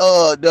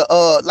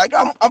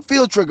I'm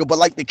field trigger, but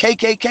like the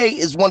KKK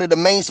is one of the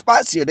main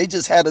spots here. They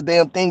just had a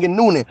damn thing in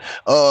Noonan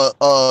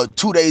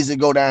 2 days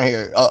ago down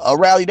here, a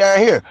rally down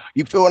here.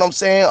 You feel what I'm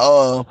saying?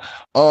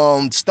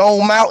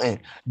 Stone Mountain,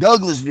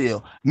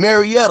 Douglasville,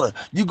 Marietta.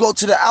 You go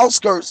to the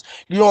outskirts,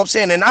 you know what I'm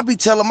saying? And I be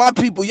telling my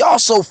people, y'all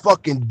so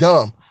fucking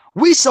dumb.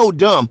 We so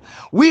dumb.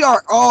 We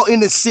are all in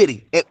the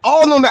city and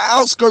all on the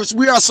outskirts.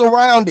 We are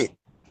surrounded.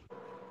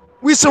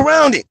 We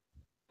surrounded.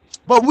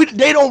 But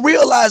they don't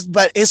realize.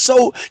 But it's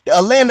so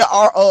Atlanta.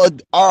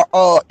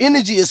 Our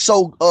energy is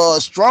so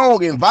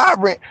strong and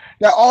vibrant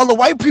that all the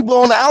white people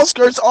on the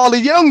outskirts, all the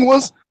young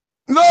ones,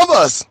 love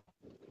us.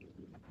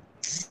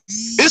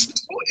 It's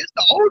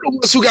the older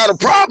ones who got a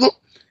problem.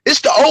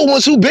 It's the old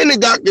ones who been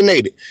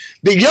indoctrinated.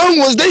 The young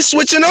ones, they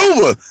switching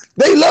over.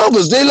 They love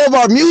us. They love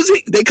our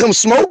music. They come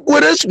smoke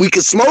with us. We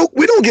can smoke.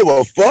 We don't give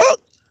a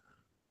fuck.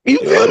 You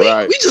feel me?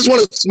 Right. We just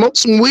want to smoke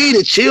some weed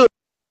and chill.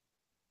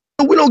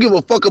 We don't give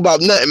a fuck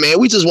about nothing,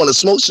 man. We just want to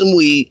smoke some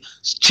weed,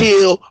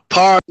 chill,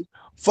 party,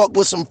 fuck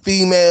with some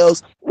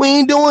females. We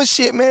ain't doing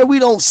shit, man. We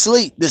don't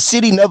sleep. The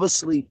city never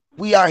sleep.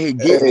 We out here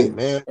getting it,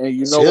 man. And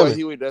you know what, Chilling.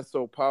 Huey? That's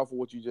so powerful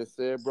what you just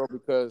said, bro.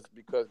 Because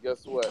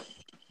guess what?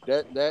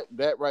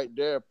 That right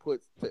there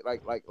puts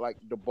like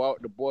the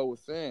boy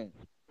was saying.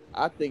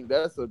 I think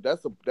that's a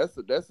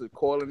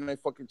coil in their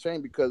fucking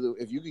chain, because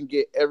if you can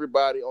get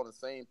everybody on the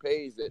same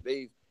page that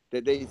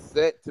they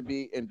set to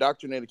be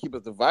indoctrinated, keep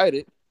us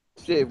divided.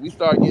 Shit, if we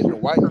start getting the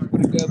white people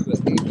together, the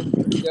Asian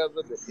people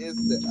together, the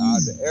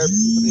Arab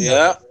people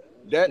Yeah. together,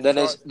 that Then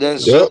starts it's then getting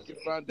it's, the Yep. fucking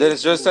then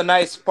it's foundation just a moving.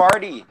 nice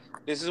party.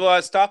 This is what I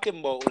was talking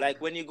about. Like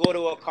when you go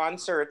to a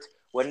concert,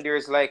 when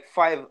there's like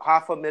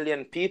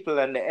 500,000 people,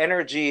 and the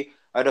energy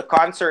of the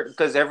concert,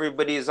 because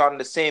everybody is on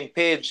the same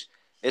page,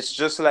 it's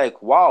just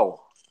like wow.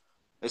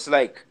 It's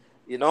like,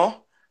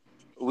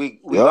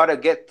 we Yep, gotta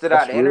get to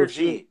that's that real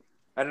shit. energy.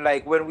 And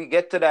like when we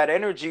get to that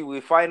energy,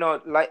 we find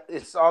out like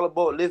it's all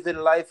about living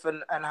life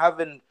and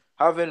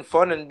having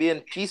fun and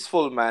being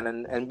peaceful, man,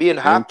 and being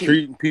And happy.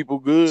 treating people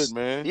good,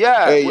 man.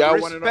 Yeah, Hey, with y'all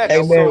want to know? respect. Hey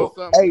Y'all want to know man, So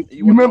something? hey, You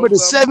you want to remember know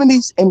the something?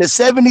 '70s? In the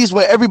 '70s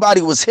when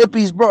everybody was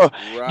hippies, bro.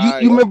 You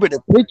Right. remember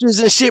the pictures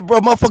and shit, bro?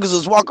 Motherfuckers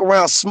was walking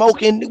around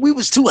smoking. We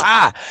was too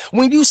high.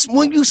 When you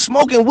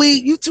smoking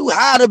weed, you too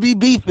high to be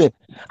beefing.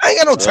 I ain't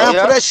got no time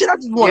Yep. for yeah, that shit. I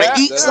just want to yeah,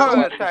 eat I That's what don't I'm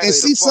something have about to and time say. to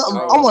see fuck something.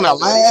 I I was around with want to about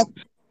to say. nobody. laugh,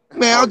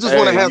 man. I I'm just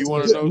want to Hey, have you straight. some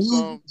want to good know music.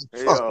 something?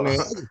 Fuck, Yeah. man.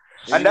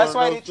 And And you want that's to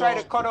why know they try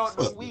to something? cut out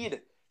the Fuck.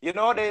 weed. They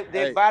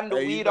Hey, banned the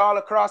you weed know. all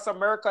across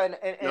America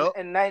Yep.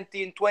 in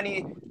 1920,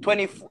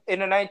 in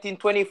the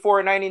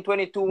 1924,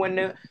 1922,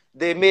 when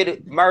they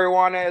made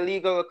marijuana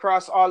illegal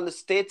across all the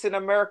states in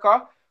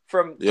America,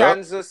 from Yep.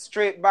 Kansas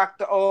straight back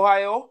to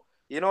Ohio.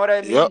 You know what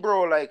I mean, Yep.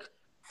 bro? Like,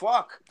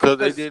 fuck. Because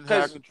they Cause, didn't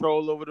have cause,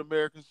 control over the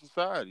American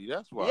society.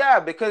 That's why. yeah,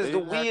 because They the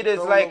didn't have weed is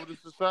control over like the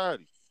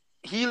society.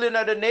 healing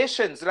of the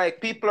nations. Like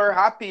people are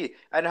happy,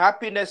 and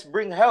happiness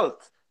bring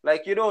health.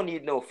 Like you don't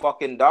need no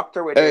fucking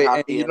doctor when you're Hey, and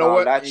happy you and know all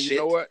what? that And you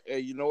know shit. what? Hey,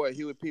 you know what?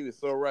 Huey P was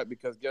so right,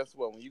 because guess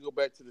what? When you go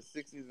back to the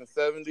 '60s and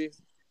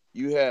 '70s,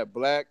 you had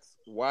blacks,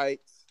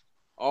 whites,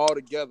 all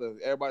together.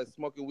 Everybody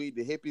smoking weed.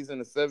 The hippies in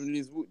the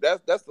 '70s.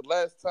 That's the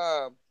last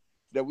time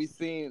that we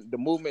seen the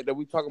movement that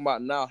we talking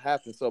about now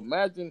happen. So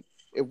imagine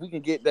if we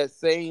can get that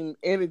same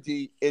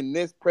energy in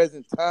this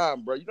present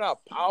time, bro. You know how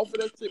powerful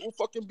that shit will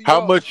fucking be, How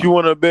y'all. much you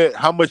want to bet?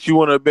 How much you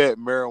want to bet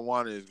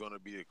marijuana is going to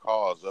be the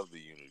cause of the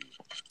unity?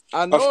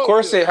 I Of know it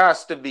course will. it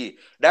has to be.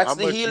 That's How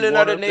the much you healing of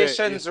want the to bet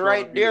nations it's going to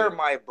right be there, the?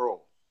 my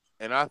bro.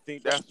 And I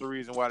think that's the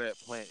reason why that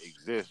plant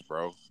exists,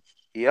 bro.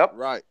 Yep.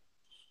 Right.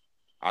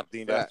 I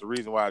think that's Fact. the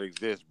reason why it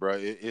exists, bro.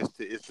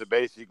 It's to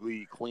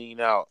basically clean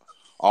out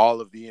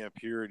all of the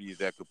impurities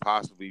that could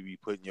possibly be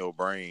put in your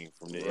brain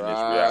in this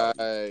Right. reality.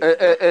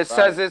 It Right.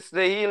 says it's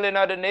the healing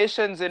of the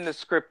nations in the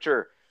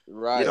scripture. You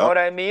know Right. Yep. what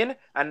I mean?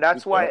 And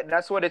that's Yep. why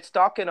that's what it's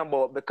talking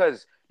about,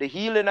 because the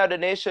healing of the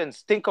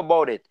nations, think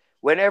about it.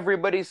 When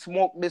everybody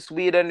smoke this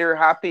weed and they're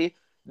happy,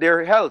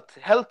 they're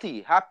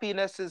healthy.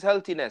 Happiness is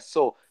healthiness.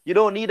 So you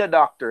don't need a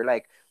doctor.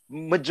 Like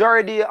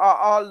majority of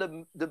all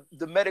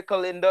the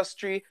medical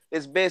industry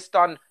is based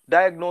on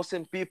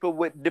diagnosing people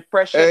with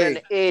depression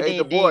and Hey,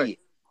 the boy. ADD. Hey,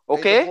 the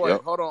Okay? boy.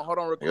 Yep. Hold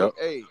on, real Yep.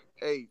 quick.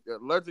 Hey,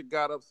 Allergic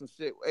got up some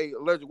shit. Hey,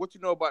 Allergic, what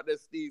you know about that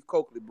Steve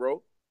Coakley,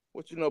 bro?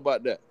 What you know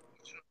about that?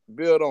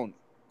 Build on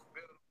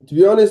To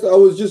be honest, I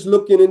was just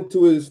looking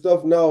into his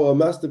stuff now.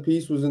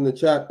 Masterpiece was in the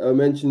chat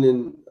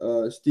mentioning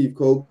Steve it.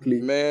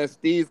 Coakley. Man,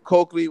 Steve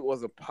Coakley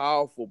was a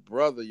powerful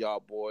brother, y'all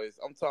boys.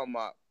 I'm talking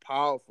about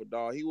powerful,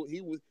 dog.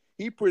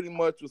 He pretty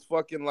much was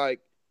fucking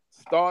like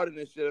starting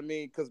this shit. I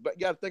mean, because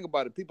you got to think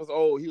about it. People say,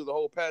 oh, he was a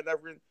whole Pan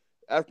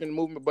African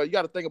movement, but you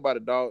got to think about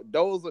it, dog.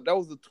 That was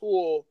the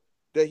tool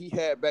that he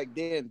had back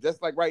then.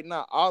 Just like right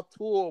now, our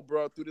tool,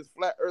 bro, through this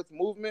flat Earth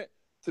movement.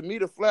 To me,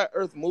 the flat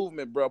Earth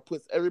movement, bro,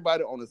 puts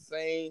everybody on the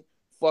same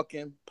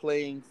fucking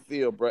playing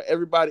field, bro.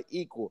 Everybody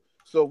equal.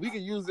 So we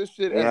can use this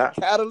shit as a Yeah.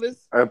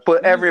 catalyst. And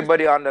put We use this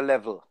everybody on the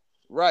level.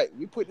 right.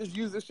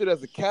 Use this shit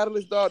as a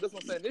catalyst, dog. That's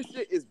what I'm saying. This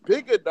shit is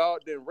bigger,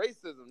 dog, than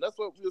racism. That's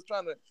what we was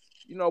trying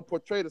to,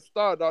 portray the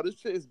star, dog. This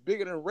shit is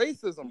bigger than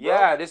racism, bro.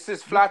 Yeah, this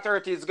is Flat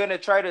Earth. He's gonna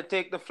try to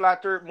take the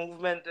Flat Earth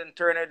movement and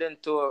turn it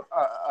into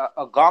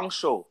a gong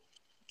show.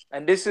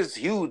 And this is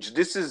huge.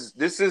 This is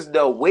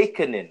the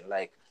awakening.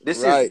 Like this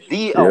is Right.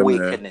 the Yeah, man.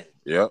 awakening.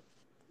 Yep.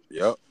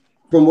 Yep.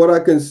 From what I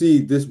can see,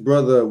 this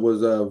brother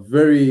was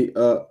very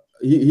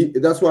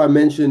That's why I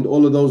mentioned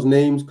all of those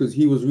names, because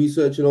he was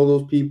researching all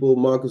those people: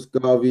 Marcus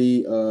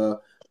Garvey,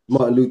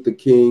 Martin Luther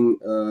King,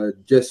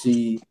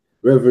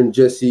 Reverend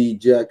Jesse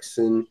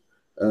Jackson,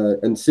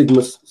 and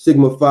Sigma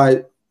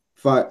Pi.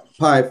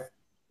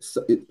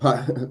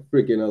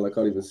 Freaking hell, I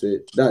can't even say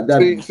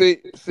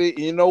it. See.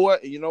 You know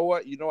what?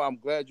 I'm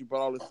glad you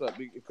brought all this up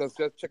because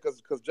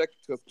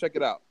check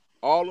it out.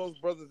 All those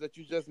brothers that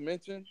you just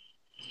mentioned,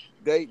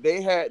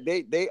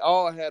 they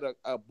all had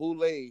a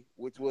boule,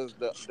 which was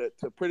the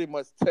to pretty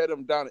much tear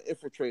them down and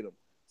infiltrate them.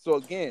 So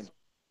again,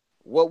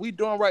 what we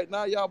doing right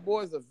now, y'all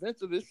boys,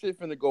 eventually this shit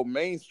finna go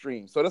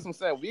mainstream. So that's what I'm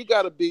saying. We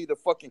gotta be the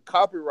fucking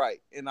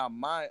copyright in our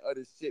mind of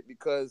this shit,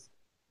 because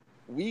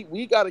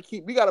we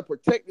gotta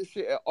protect this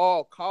shit at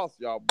all costs,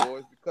 y'all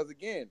boys. Because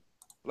again,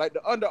 like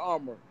the Under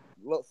Armour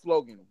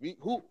slogan, we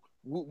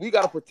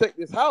gotta protect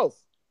this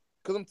house.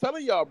 Cause I'm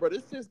telling y'all, bro,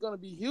 this shit's gonna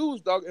be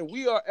huge, dog. And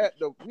we are at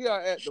the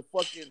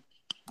fucking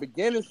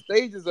beginning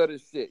stages of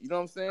this shit. You know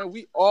what I'm saying?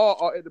 We all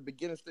are at the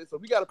beginning stage, so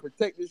we gotta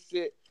protect this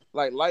shit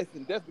like life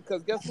and death.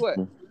 Because guess what?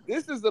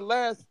 This is the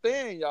last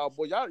stand, y'all,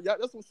 boy. Y'all, that's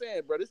what I'm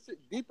saying, bro. This shit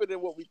deeper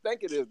than what we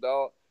think it is,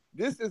 dog.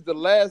 This is the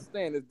last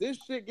stand. If this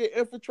shit get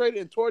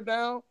infiltrated and tore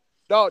down,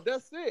 dog,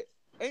 that's it.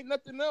 Ain't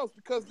nothing else,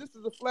 because this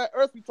is a flat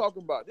earth we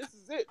talking about. This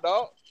is it,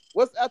 dog.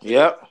 What's after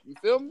this? You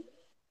feel me?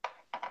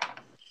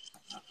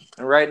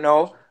 And right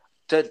now,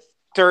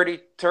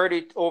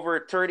 over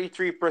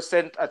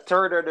 33%, a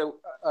third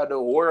of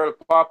the world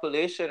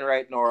population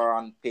right now are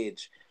on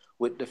page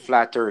with the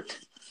flat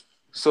earth.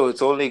 So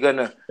it's only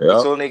gonna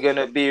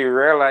be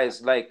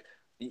realized. Like,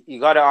 you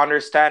gotta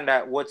understand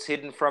that what's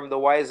hidden from the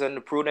wise and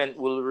the prudent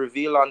will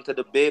reveal unto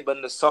the babe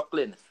and the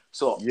suckling.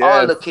 So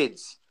all the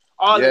kids,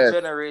 the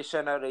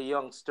generation of the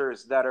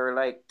youngsters that are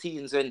like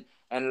teens and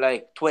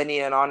like 20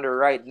 and under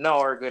right now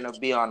are gonna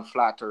be on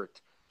flat earth.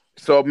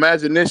 So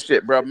imagine this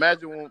shit, bro.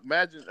 Imagine,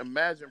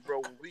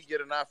 bro, when we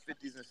get in our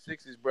 50s and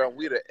 60s, bro,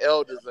 we the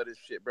elders of this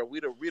shit, bro. We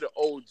the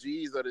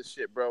OGs of this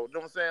shit, bro. You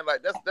know what I'm saying?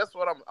 Like, that's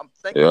what I'm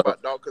thinking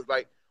about, dog. Because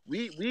like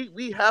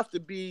we have to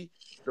be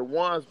the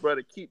ones, bro,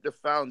 to keep the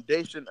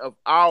foundation of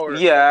our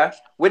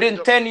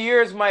within 10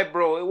 years, my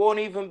bro. It won't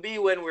even be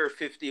when we're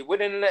 50.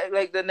 Within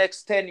like the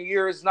next 10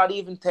 years, not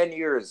even 10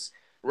 years.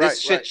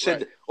 This shit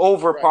should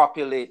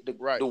overpopulate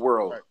the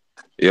world.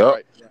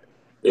 Yep.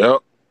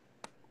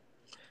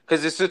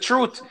 Because it's the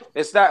truth.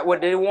 It's not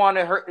what they want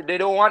to hurt. They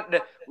don't want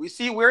the.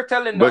 We're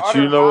telling the But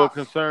other you know half, what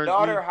concerns the me?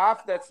 other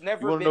half that's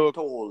never been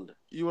told.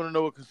 You want to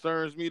know what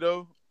concerns me,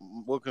 though?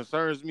 What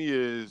concerns me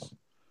is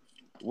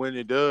when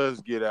it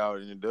does get out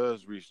and it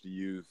does reach the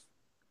youth,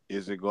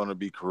 is it going to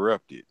be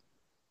corrupted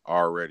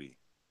already?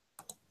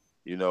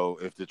 You know,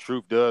 if the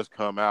truth does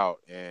come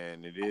out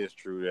and it is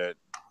true that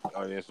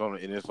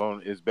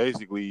it's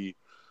basically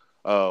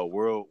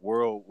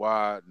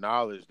worldwide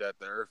knowledge that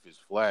the earth is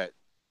flat.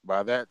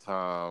 By that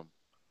time,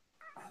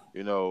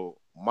 you know,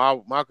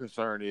 my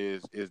concern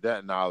is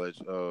that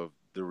knowledge of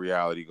the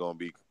reality going to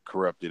be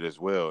corrupted as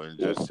well, and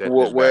just set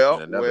this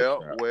back in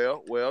another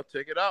well,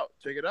 check it out.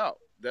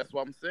 That's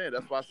what I'm saying.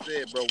 That's why I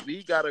said, bro,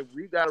 we gotta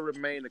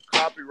remain the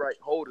copyright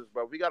holders,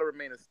 bro. We gotta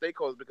remain the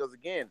stakeholders, because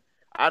again,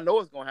 I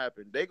know it's gonna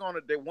happen. They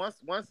once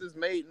it's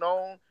made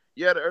known,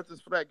 the earth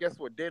is flat. Guess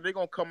what? Then they're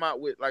gonna come out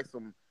with like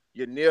some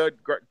Neil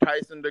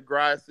Tyson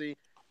Degrassi.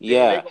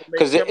 Yeah,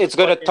 because it's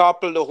gonna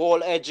topple the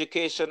whole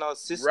educational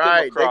system.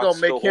 Right, they're gonna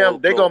make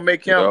him the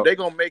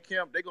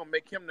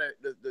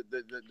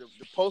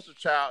poster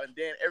child, and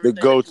then everything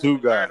the go-to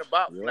guy learn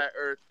about flat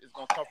Earth is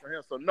gonna come from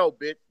him. So no,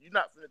 bitch, you're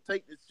not gonna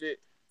take this shit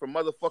from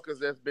motherfuckers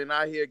that's been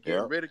out here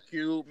getting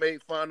ridiculed,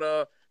 made fun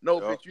of. No,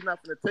 bitch, you're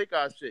not gonna take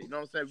our shit. You know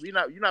what I'm saying?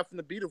 You're not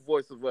gonna be the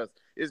voice of us.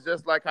 It's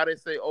just like how they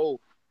say, oh,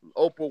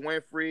 Oprah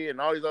Winfrey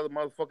and all these other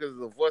motherfuckers is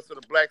the voice of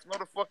the blacks. No,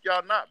 the fuck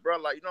y'all not, bro.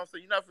 Like, you know what I'm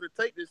saying? You're not gonna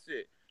take this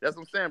shit. That's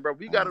what I'm saying, bro.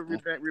 We gotta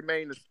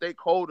remain the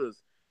stakeholders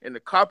and the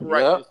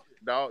copyright this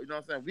shit, dog. You know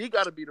what I'm saying? We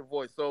gotta be the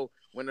voice. So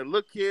when the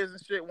little kids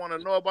and shit want to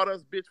know about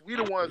us, bitch, we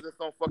the ones that's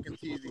on fucking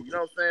TV. You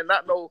know what I'm saying?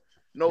 Not no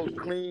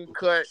clean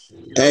cut. You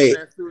know what I'm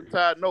saying? Suit and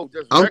tie. No,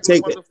 just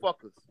regular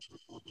motherfuckers.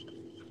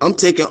 I'm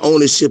taking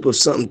ownership of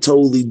something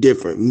totally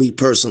different. Me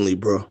personally,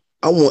 bro.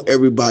 I want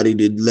everybody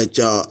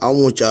to I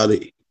want y'all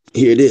to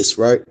hear this,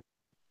 right?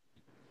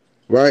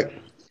 Right?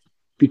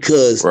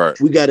 Because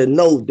we got to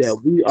know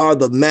that we are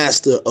the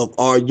master of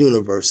our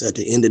universe at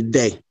the end of the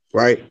day,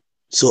 right?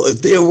 So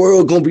if their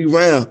world gonna be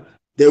round,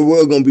 their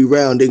world gonna be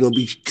round. They're gonna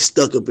be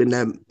stuck up in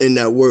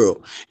that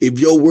world. If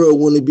your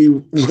world want to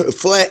be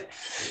flat,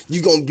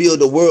 you're gonna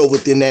build a world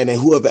within that, and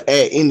whoever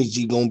add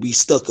energy gonna be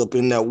stuck up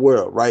in that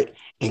world, right?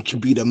 And can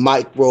be the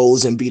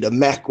micros and be the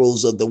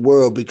macros of the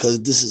world,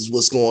 because this is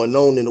what's going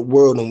on in the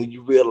world. And when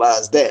you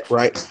realize that,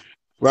 right?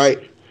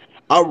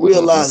 I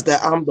realize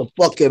that I'm the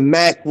fucking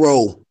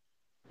macro.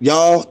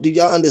 Y'all, do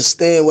y'all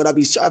understand what I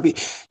be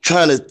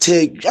trying to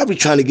take? I be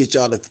trying to get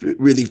y'all to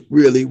really,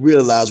 really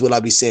realize what I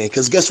be saying.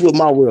 Because guess what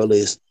my world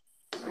is?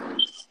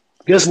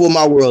 Guess what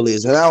my world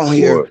is? And I don't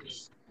hear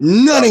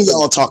none of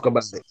y'all talk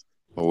about it.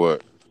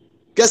 What?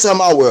 Guess how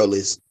my world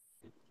is?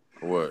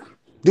 What?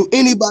 Do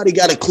anybody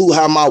got a clue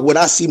how what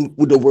I see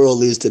what the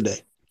world is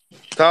today?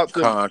 Talk to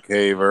me.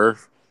 Concave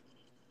Earth.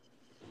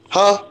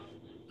 Huh?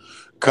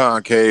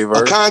 Concave A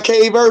Earth.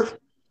 concave Earth?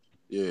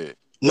 Yeah.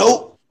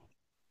 Nope.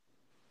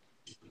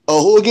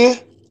 Who again?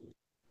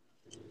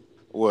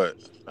 What?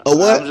 A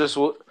what? I'm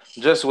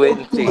just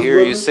waiting to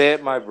hear you say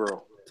it, my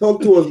bro.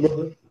 Talk to us,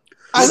 brother.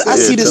 I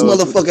see this tell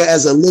us. motherfucker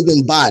as a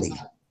living body.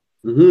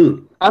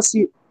 Mm-hmm. I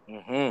see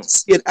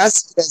it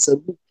as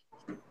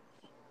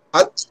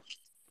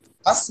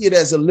I see it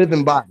as a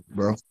living body,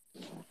 bro.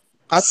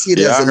 I see it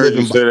Yeah, as I a heard you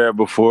living say body. that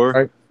before.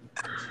 Right.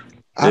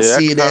 I Yeah,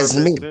 see it that as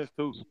kinda me. makes sense,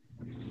 too.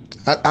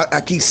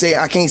 I keep saying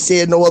I can't say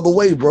it no other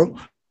way, bro.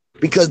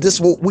 Because this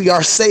what we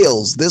are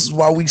cells. This is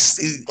why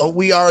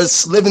we are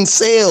living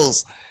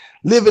cells,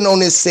 living on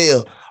this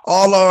cell.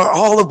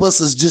 All of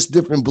us is just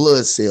different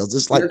blood cells,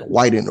 just like the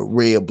white and the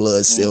red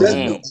blood cells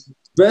and the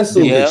Vessels.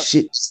 different Yeah.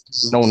 shit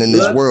known in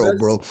this Blood world, vessels.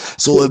 bro.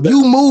 So if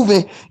you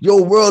moving,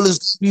 your world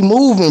is gonna be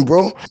moving,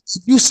 bro.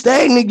 If you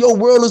stagnant, your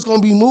world is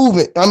gonna be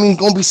moving. I mean,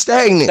 gonna be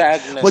stagnant.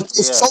 Stagnant. But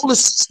your solar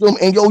system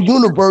and your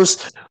universe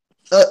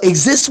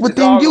exists It's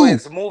within you.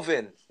 always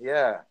moving.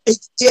 Yeah.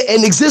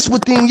 And exists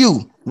within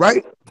you,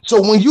 right?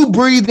 So when you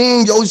breathe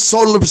in, your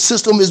solar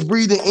system is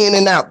breathing in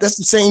and out. That's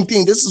the same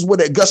thing. This is where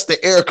that gust of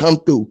air come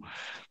through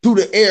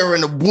the air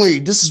and the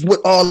wind. This is what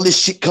all this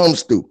shit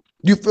comes through.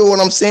 You feel what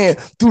I'm saying?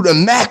 Through the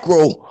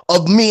macro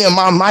of me and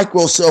my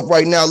micro self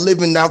right now,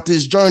 living out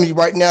this journey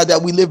right now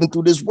that we living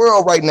through this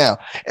world right now.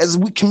 As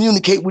we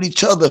communicate with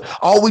each other,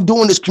 all we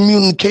doing is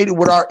communicating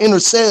with our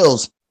inner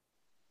selves.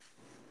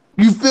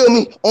 You feel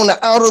me? On the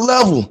outer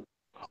level.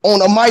 On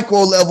a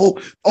micro level,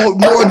 or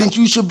more than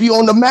you should be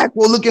on the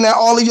macro, looking at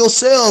all of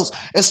yourselves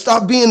and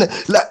stop being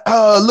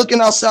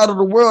looking outside of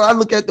the world. I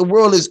look at the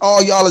world as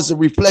all y'all is a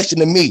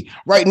reflection of me.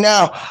 Right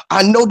now,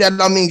 I know that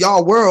I'm in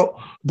y'all world,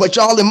 but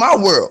y'all in my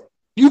world.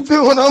 You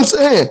feel what I'm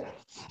saying?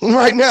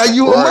 Right now,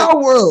 you in my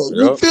world.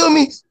 You feel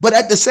me? But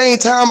at the same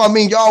time, I'm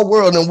in y'all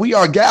world, and we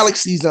are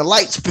galaxies and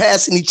lights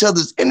passing each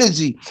other's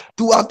energy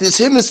throughout this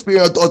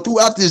hemisphere or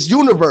throughout this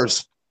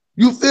universe.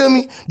 You feel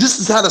me? This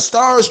is how the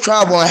stars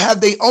travel and have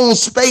their own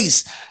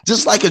space,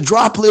 just like a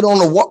droplet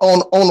on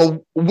a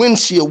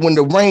windshield when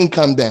the rain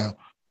come down.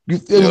 You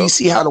feel me? You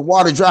see how the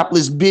water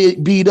droplets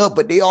beat up,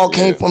 but they all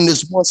came from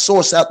this one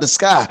source out the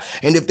sky.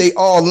 And if they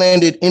all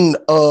landed in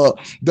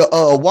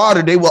the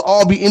water, they will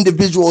all be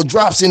individual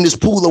drops in this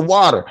pool of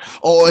water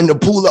or in the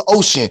pool of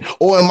ocean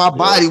or in my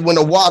body when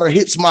the water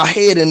hits my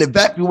head and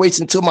evacuates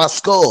into my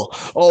skull.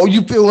 Oh,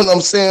 you feel what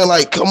I'm saying?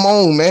 Like, come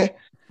on, man.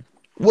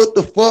 What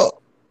the fuck?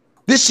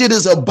 This shit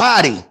is a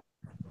body,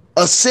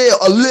 a cell,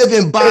 a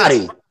living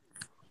body.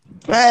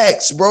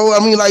 Facts, bro. I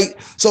mean, like,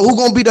 so who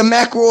gonna be the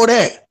macro of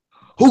that?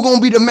 Who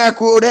gonna be the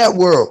macro of that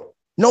world?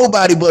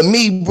 Nobody but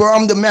me, bro.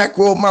 I'm the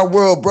macro of my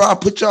world, bro.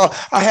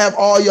 I have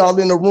all y'all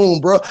in the room,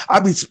 bro. I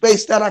be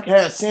spaced out. I can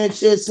have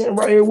Sanchez sitting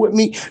right here with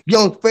me,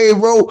 Young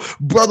Pharaoh,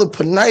 Brother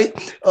Panay,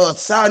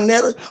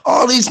 Sinetta,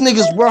 all these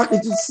niggas, bro. I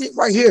can just sit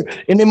right here.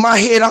 And in my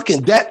head, I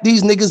can dap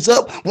these niggas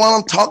up while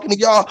I'm talking to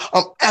y'all.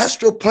 I'm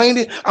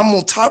astroplaning. I'm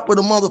on top of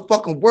the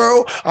motherfucking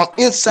world. I'm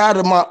inside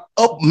of my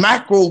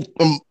macro,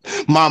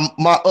 my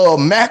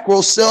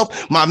macro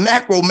self, my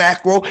macro,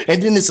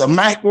 and then it's a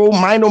macro,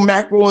 minor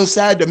macro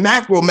inside the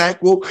macro.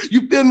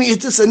 You feel me?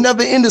 It's just a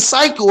never ending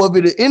cycle of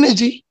it, the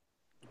energy.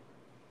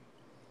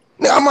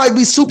 Now I might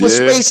be super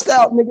spaced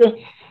out,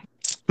 nigga.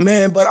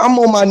 Man, but I'm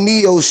on my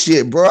Neo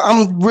shit, bro.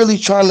 I'm really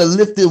trying to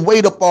lift the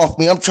weight up off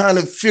me. I'm trying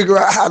to figure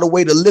out how to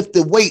lift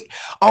the weight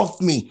off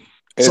me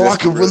so I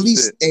can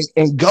release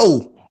and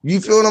go.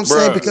 You feel what I'm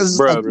saying? Because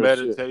it's like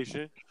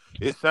meditation.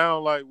 It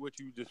sounds like what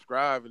you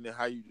describe and then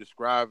how you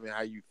describe and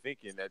how you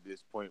thinking at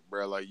this point,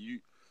 bro. Like you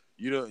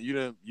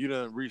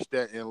don't reach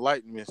that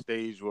enlightenment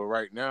stage where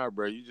right now,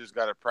 bro. You just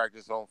gotta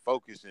practice on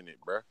focusing it,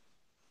 bro.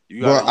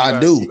 I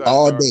do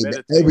all day,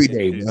 every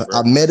day, bro.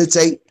 I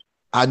meditate.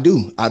 I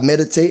do. I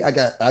meditate. I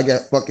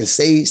got fucking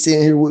Sage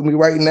sitting here with me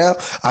right now.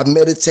 I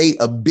meditate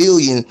 1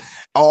 billion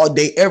all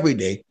day, every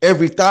day.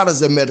 Every thought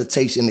is a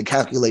meditation, a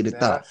calculated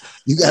thought.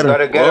 You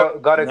gotta get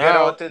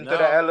out into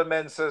the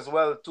elements as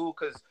well too,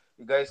 because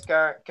you guys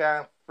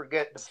can't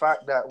forget the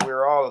fact that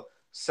we're all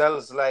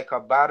cells like a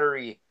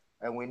battery,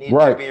 and we need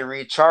to be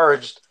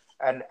recharged.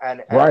 And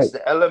it's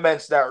the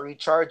elements that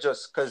recharge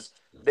us, because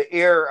the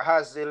air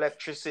has the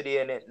electricity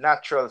in it,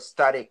 natural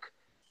static.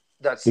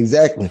 That's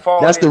exactly.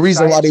 That's the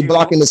reason why they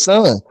blocking the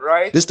sun.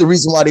 Right. This is the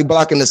reason why they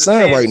blocking the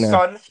sun right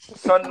now.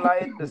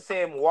 Sunlight, the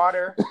same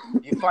water.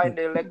 You find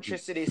the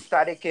electricity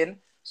static in.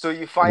 So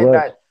you find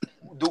that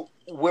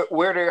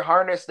where they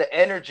harness the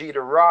energy,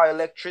 the raw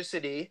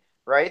electricity,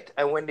 right?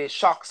 And when they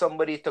shock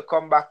somebody to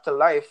come back to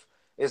life,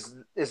 is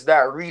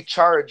that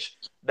recharge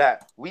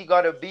that we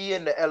gotta be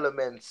in the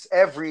elements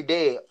every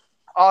day,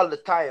 all the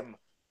time,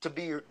 to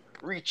be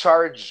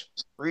recharged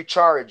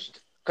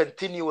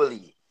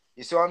continually.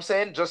 You see what I'm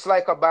saying? Just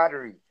like a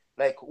battery.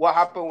 Like what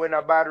happened when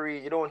a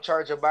battery, you don't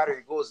charge a battery,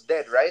 it goes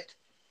dead, right?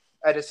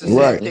 And it's the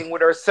same thing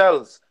with our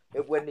cells.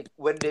 When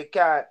they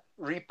can't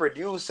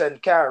reproduce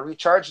and can't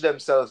recharge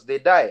themselves, they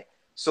die.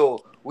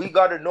 So we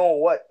got to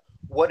know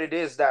what it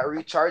is that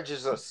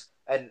recharges us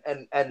and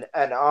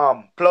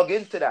plug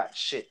into that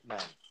shit, man.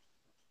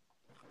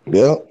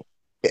 Yeah.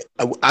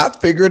 I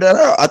figured that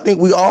out. I think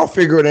we all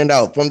figured it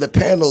out from the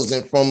panels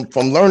and from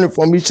learning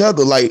from each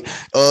other. Like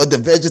the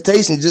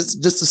vegetation,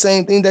 just the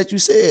same thing that you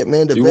said,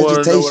 man. The You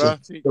want to know what vegetation, I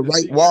think the the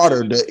right secret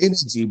water, is? the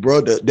energy,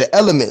 bro, the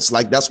elements.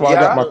 Like that's why I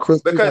got Yeah, my Look,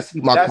 crystals, I because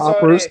keep my that's how I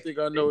coppers. think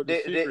I know what the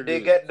secret they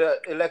is. get the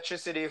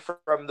electricity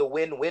from the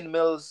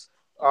windmills,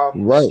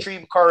 Right.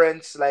 stream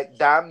currents, like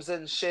dams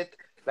and shit.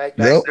 Like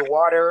that's Yep. the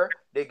water.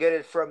 They get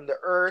it from the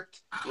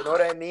earth. You know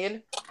what I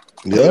mean?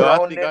 The Yo, Yep.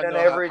 grounding and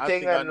I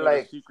everything, think I and know the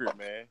like secret,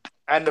 man.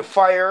 and the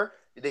fire,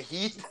 the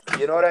heat.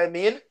 You know what I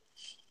mean?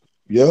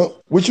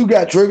 Yep. What you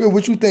got, Trigger?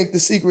 What you think the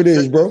secret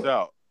is, Check this bro?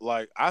 out.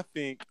 Like I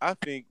think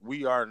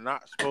we are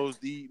not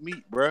supposed to eat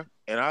meat, bruh.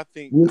 And I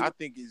think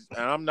it's,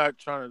 and I'm not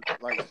trying to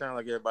like sound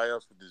like everybody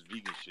else with this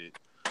vegan shit,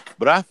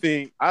 but I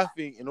think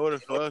in order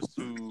for us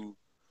to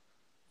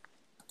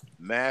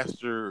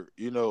master,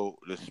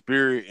 the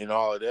spirit and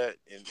all of that,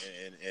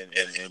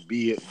 and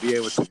be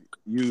able to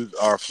use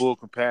our full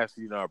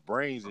capacity in our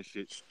brains and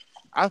shit.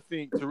 I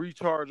think to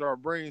recharge our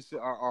brains,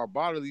 our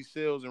bodily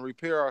cells, and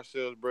repair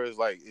ourselves, bro,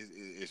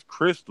 is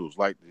crystals.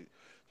 Like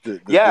the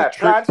Yeah, trick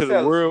plant to the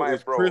cells, world my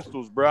is bro.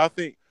 crystals, bro. I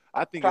think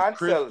it's Plant cells.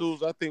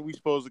 crystals. I think we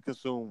supposed to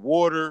consume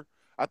water.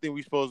 I think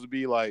we supposed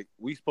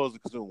to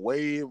consume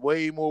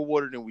way more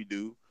water than we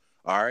do.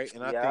 All right,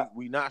 and I Yeah, think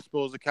we not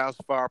supposed to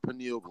calcify our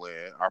pineal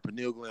gland. Our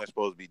pineal gland is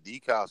supposed to be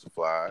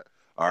decalcified.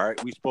 All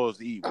right, we supposed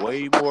to eat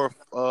way more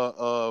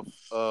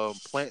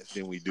plants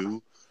than we do.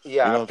 You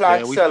yeah. know what I'm Plant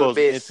saying? We cell supposed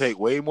to based intake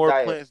way more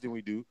diet. plants than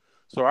we do.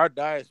 So our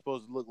diet is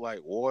supposed to look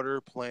like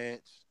water,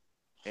 plants,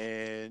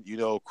 and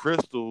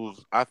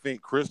crystals. I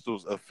think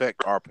crystals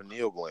affect our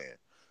pineal gland.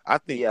 I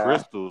think Yeah.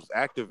 crystals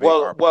activate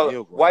Well, our well,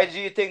 pineal why gland.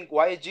 do you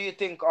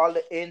think all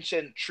the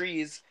ancient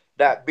trees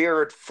that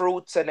bear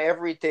fruits and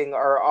everything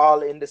are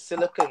all in the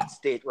silicon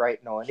state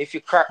right now? And if you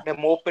crack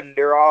them open,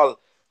 they're all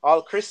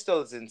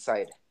crystals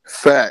inside.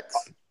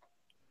 Facts.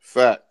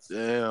 Facts.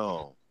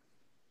 Damn.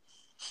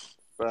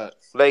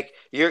 Facts. Like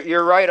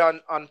you're right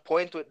on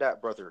point with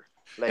that, brother.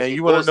 Like And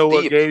you it want to goes know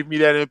what deep. gave me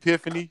that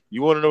epiphany?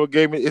 You want to know what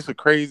gave me? It's a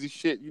crazy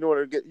shit. You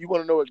want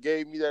to know what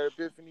gave me that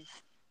epiphany?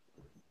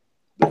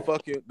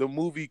 The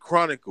movie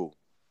Chronicle.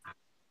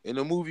 In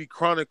the movie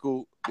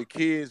Chronicle, the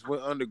kids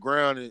went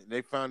underground and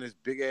they found this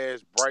big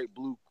ass bright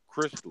blue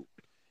crystal.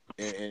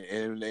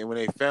 And when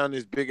they found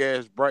this big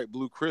ass bright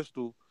blue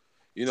crystal,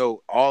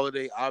 all of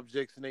their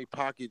objects in their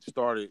pockets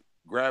started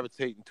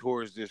gravitating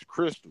towards this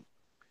crystal.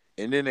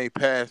 And then they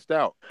passed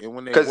out. And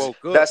Because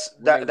that's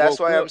woke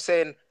why I'm up,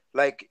 saying,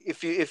 like,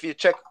 if you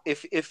check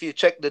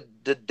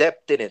the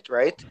depth in it,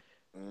 right?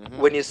 mm-hmm,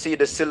 When you see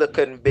the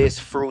silicon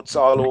based fruits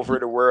all over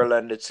the world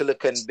and the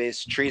silicon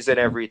based trees and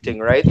everything,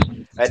 right?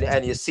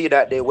 And you see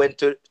that they went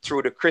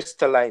through the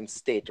crystalline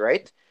state,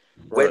 right?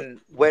 Right.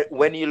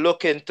 When you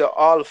look into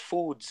all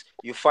foods,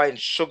 you find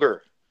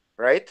sugar,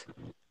 right?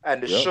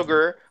 And the yep,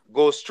 sugar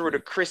goes through the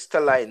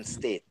crystalline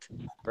state,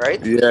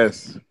 right?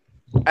 Yes.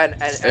 And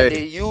Hey.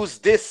 they use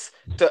this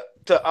to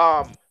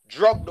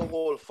drug the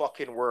whole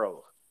fucking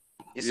world.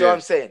 You see what I'm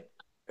Yes. saying?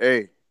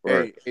 Hey.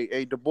 right.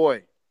 Hey. The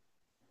boy.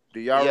 Do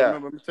y'all Yeah.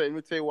 remember? Let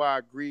me tell you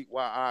why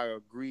I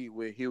agree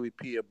with Huey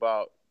P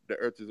about the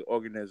Earth as an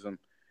organism,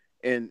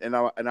 and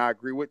I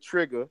agree with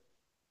Trigger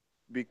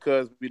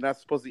because we're not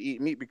supposed to eat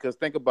meat. Because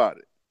think about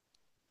it: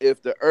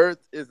 if the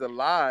Earth is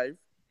alive,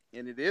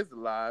 and it is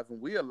alive,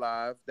 and we're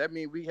alive, that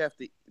means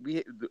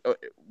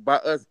by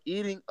us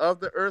eating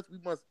of the Earth, we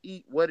must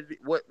eat what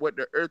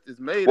the Earth is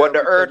made What of the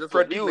because earth that's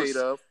what we made produce.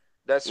 of,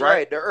 That's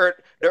right? right. The earth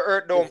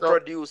And don't so,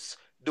 produce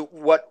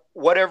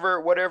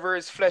whatever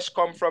is flesh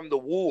come from the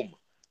womb.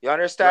 You right,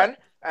 understand?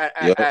 And,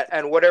 Yep.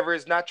 and whatever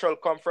is natural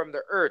come from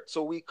the earth.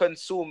 So we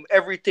consume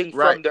everything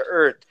right, from the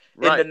earth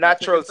in the right. Now check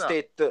natural this out.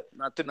 state to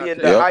Now be in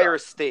check the this Yep. higher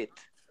out. state.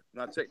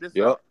 Now check this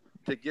Yep. out.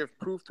 To give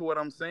proof to what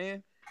I'm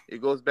saying,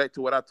 it goes back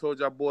to what I told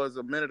y'all boys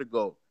a minute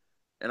ago,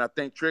 and I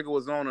think Trigger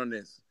was on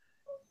this.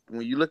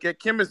 When you look at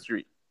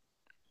chemistry,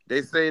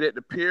 they say that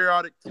the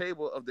periodic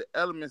table of the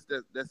elements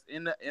that's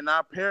in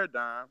our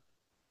paradigm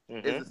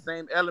is Hmm. the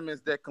same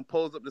elements that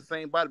compose up the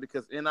same body.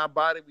 Because in our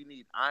body we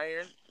need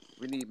iron,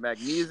 we need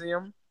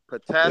magnesium, Yep.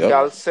 potassium,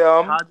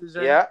 Calcium,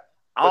 hydrogen, yeah.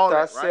 all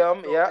that, right?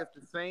 Potassium, So yeah.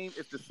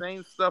 if the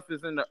same stuff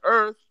is in the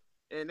earth,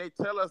 and they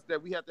tell us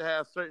that we have to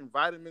have certain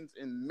vitamins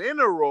and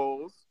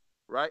minerals,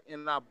 right,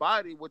 in our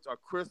body, which are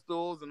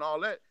crystals and all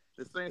that,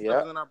 the same stuff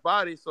Yeah. is in our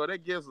body. So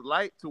that gives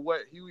light to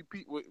what Huey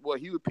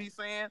P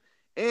saying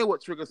and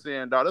what Trigger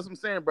saying, dog. That's what I'm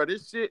saying, bro.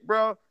 This shit,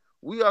 bro,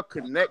 we are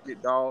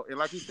connected, dog. And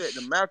like he said,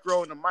 the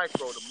macro and the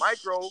micro. The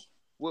micro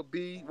would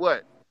be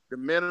what? The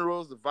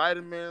minerals, the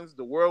vitamins,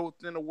 the world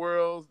within the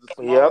worlds, the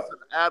Yep. smallest of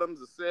the atoms,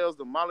 the cells,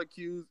 the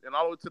molecules, and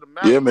all the way to the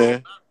Yeah, macro,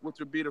 man. which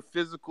would be the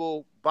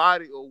physical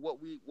body or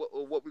what we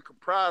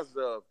comprised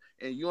of.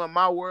 And you in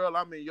my world,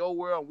 I'm in your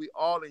world, and we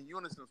all in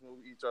unison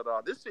with each other.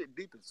 This shit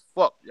deep as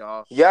fuck,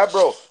 y'all. Yeah,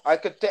 bro. I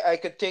could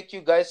take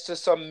you guys to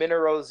some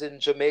minerals in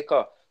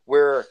Jamaica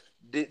where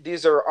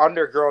these are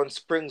underground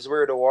springs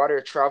where the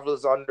water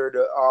travels under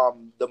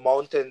the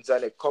mountains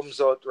and it comes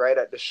out right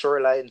at the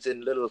shorelines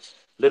in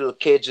little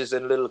cages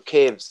and little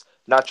caves,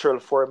 natural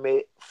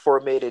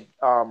formated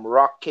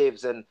rock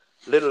caves and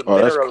little Oh,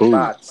 that's mineral cool.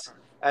 baths.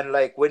 And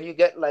like when you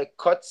get like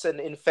cuts and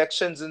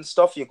infections and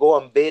stuff, you go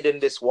and bathe in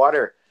this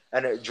water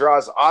and it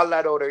draws all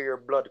that out of your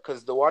blood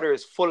because the water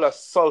is full of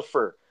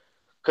sulfur.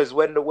 Because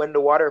when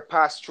the water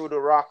passes through the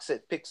rocks,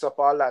 it picks up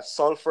all that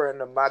sulfur and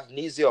the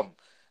magnesium,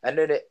 and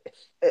then it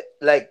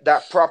like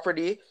that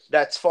property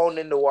that's found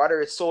in the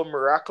water is so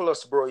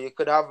miraculous, bro. You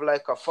could have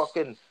like a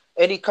fucking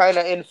any kind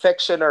of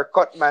infection or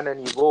cut, man,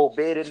 and you go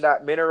bathe in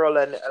that mineral,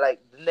 and like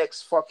the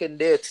next fucking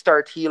day it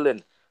start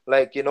healing.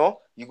 Like you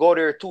go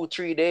there 2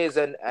 3 days,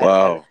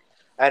 Wow.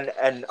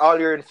 and all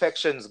your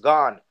infections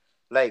gone.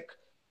 Like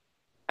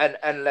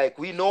and like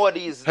we know Hey,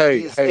 these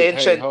hey, hey,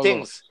 ancient hold on.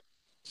 things.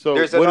 So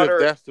There's what if another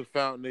that's the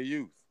fountain of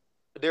youth?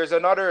 there's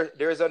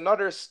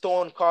another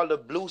stone called the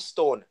blue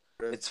stone.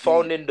 That's It's deep.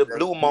 found in the That's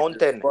Blue deep as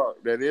Mountain.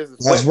 fuck. That is a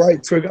That's When fact.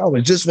 right, Trick. I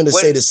was just gonna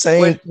when say the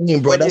same when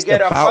thing, bro. when you That's the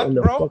get a fountain cut,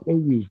 of bro,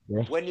 fucking youth,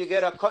 bro. when you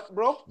get a cut,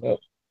 bro, Yep.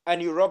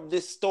 and you rub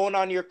this stone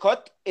on your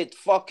cut, it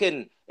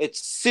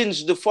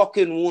singed the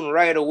fucking wound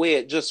right away.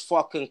 It just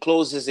fucking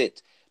closes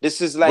it. This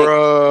is like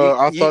Bruh,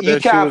 I thought you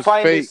that shit can't was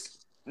find fake. this.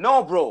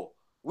 No, bro.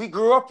 We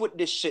grew up with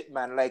this shit,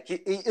 man. Like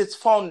it's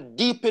found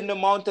deep in the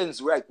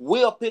mountains, like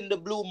way up in the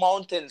Blue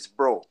Mountains,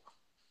 bro.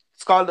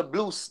 It's called the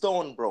Blue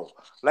Stone, bro.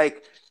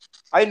 Like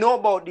I know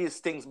about these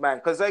things, man,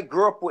 because I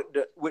grew up with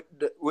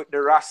the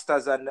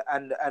Rastas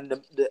and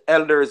the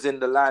elders in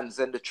the lands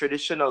and the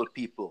traditional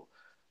people.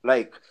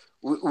 Like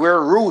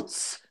we're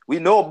roots. We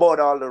know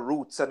about all the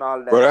roots and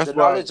all Bro, that. that's The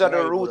why it's knowledge of the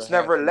valuable to roots have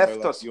never somebody left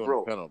like us, you on the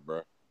bro. panel,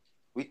 bro.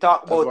 We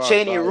talk That's about why it's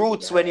Cheney valuable to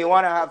roots when have you that.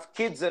 want to have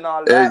kids and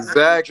all that.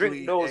 You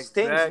drink those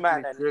things,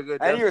 man, Trigger.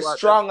 and you're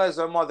strong as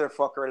a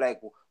motherfucker. Like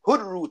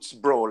hood roots,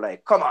 bro.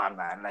 Like come on,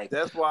 man. Like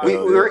That's why I we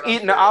Hell said yeah. we're what I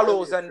eating said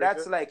aloes, earlier, and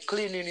that's Trigger. like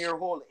cleaning your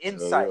whole Hell yeah.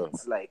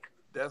 insides. Like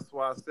That's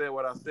why I said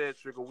what I said,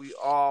 Trigger. We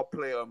all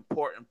play an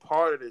important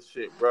part of this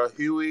shit, bro.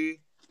 Huey,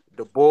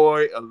 the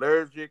boy,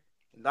 allergic,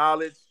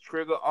 knowledge,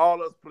 Trigger,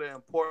 all us play an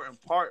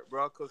important part,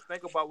 bro. Cause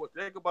think about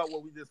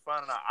what we just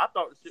found out. I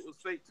thought the shit was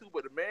fake too,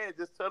 but the man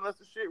just telling us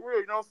the shit real.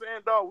 You know what I'm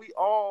saying, dog? We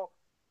all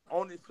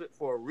on this shit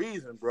for a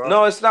reason, bro.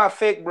 no, it's not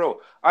fake, bro.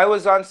 I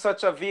was on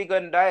such a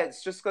vegan diet.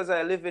 It's just because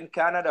I live in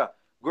Canada.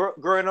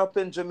 Growing up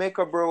in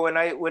Jamaica, bro,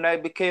 when I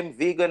became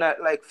vegan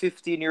at like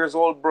 15 years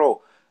old,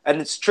 bro, and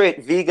it's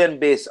straight vegan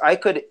based. I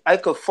could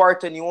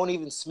fart and you won't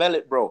even smell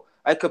it, bro.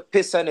 I could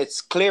piss and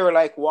it's clear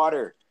like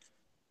water,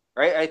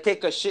 right? I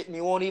take a shit and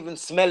you won't even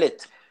smell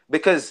it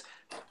because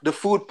the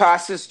food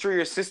passes through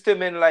your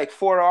system in like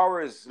 4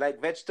 hours.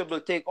 Like vegetable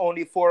take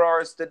only 4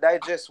 hours to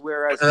digest,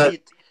 whereas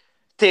meat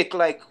take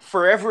like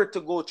forever to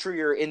go through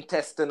your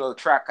intestinal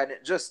tract and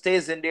it just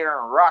stays in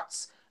there and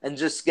rots and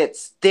just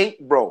gets stink,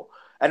 bro.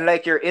 And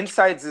like your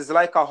insides is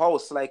like a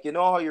house. Like you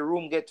know how your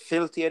room get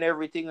filthy and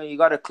everything and you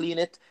gotta clean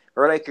it,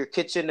 or like your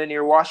kitchen and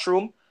your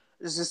washroom.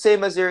 It's the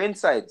same as your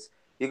insides.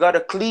 You gotta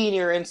clean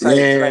your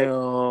insides. Like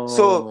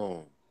so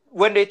Damn.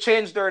 when they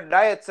changed our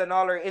diets and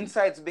all our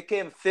insides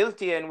became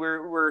filthy and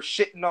we're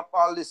shitting up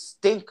all this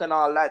stink and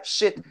all that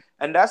shit.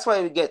 And that's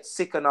why we get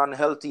sick and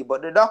unhealthy.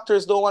 But the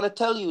doctors don't want to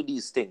tell you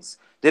these things.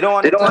 They don't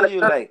want to tell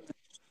you like,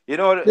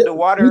 the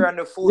water and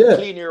the food Yeah.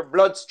 clean your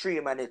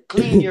bloodstream and it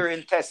clean your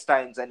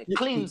intestines and it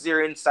cleans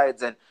your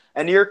insides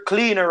and you're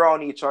clean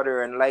around each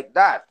other and like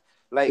that.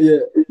 Like Yeah,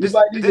 this,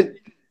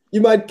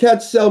 you might catch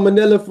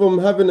salmonella from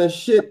having a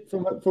shit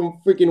from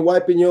freaking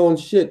wiping your own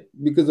shit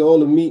because of all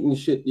the meat and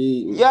shit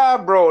you eat. yeah,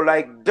 bro,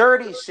 like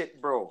dirty shit,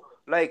 bro.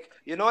 Like,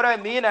 you know what I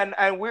mean?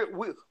 And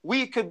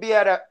we could be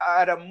at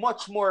a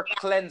much more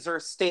cleanser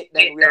state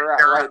than we are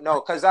at right now.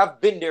 Cause I've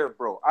been there,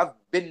 bro. I've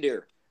been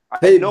there. I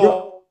Hey, know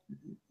bro,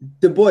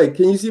 the boy,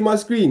 can you see my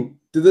screen?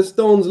 Do the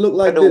stones look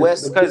like the this?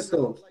 West, The big cause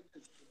stones.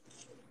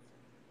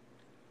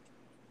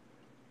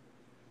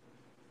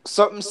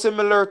 something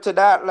similar to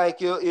that,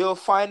 like you'll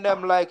find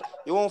them like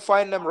you won't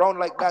find them round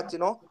like that,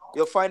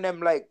 You'll find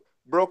them like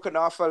broken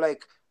off of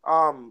like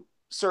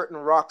certain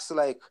rocks,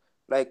 like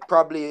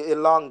probably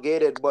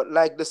elongated, but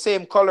like the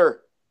same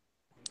color.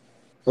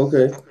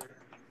 Okay.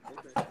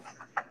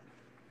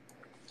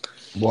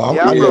 Well,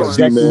 Yeah, I know bro. Yeah,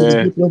 exactly where to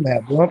man. get them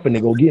at, bro. I'm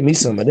finna go get me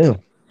some of them.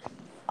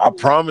 I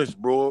promise,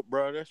 bro.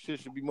 That shit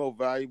should be more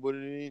valuable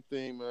than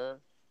anything, man.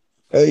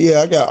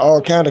 Yeah, I got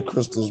all kind of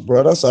crystals,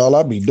 bro. That's all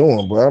I be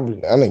doing, bro.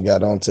 I done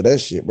got onto that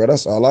shit, bro.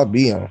 That's all I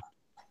be on.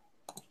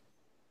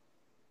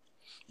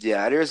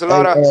 Yeah, there's a Hey,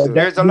 lot of that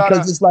there's a lot of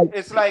because it's like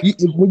it's like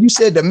when you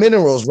said the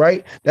minerals,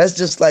 right? That's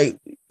just like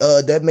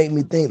that made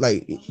me think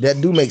like that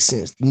do make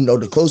sense.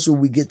 The closer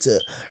we get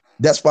to,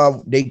 that's why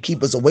they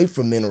keep us away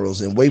from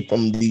minerals and away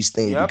from these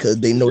things yep. because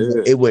they know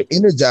that Yeah, it would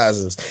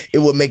energize us, it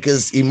would make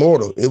us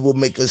immortal, it will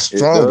make us it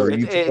stronger. does.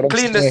 You feel what It I'm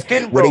clean the saying?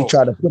 skin, Where they bro.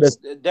 try to put us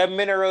Them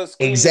minerals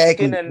clean the skin,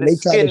 exactly, and and the they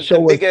try to skin's the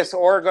show us biggest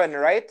organ,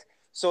 right?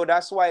 So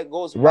that's why it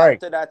goes back right,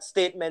 to that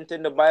statement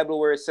in the Bible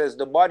where it says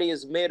the body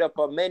is made up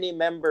of many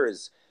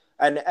members.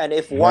 And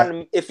if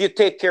right, you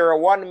take care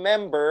of one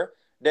member,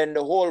 then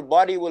the whole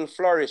body will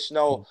flourish.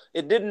 Now,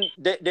 it didn't.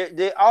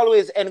 They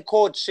always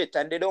encode shit,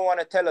 and they don't want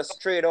to tell us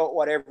straight out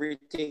what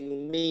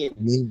everything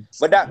means.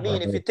 But that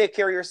means if you take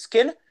care of your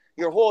skin,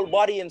 your whole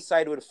body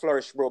inside would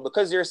flourish, bro.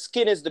 Because your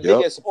skin is the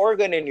biggest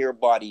organ in your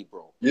body,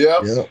 bro.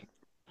 Yep.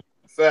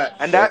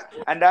 Fact.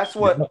 And that's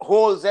what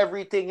holds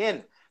everything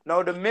in.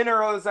 Now, the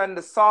minerals and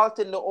the salt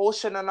in the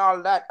ocean and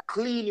all that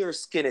clean your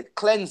skin. It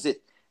cleanses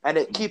it, and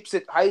it keeps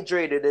it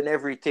hydrated and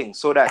everything.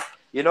 So that,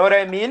 you know what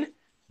I mean?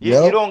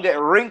 You don't get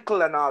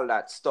wrinkle and all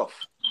that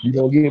stuff. You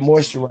don't get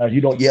moisturized. You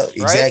don't,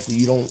 exactly.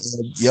 You don't,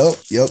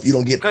 you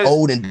don't get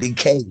old and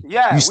decay.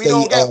 Yeah, we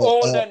don't get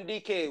old and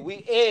decay. We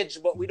age,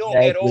 but we don't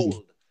get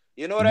old.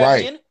 You know what I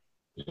mean?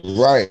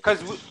 Right.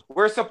 Because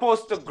we're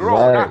supposed to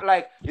grow, not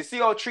like, you see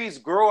how trees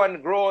grow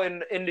and grow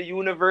in the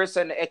universe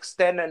and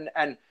extend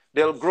and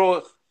they'll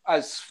grow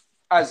as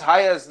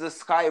high as the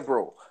sky,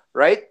 bro.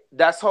 Right?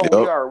 That's how we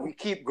are. We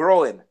keep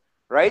growing,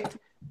 right?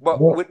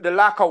 But with the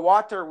lack of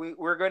water,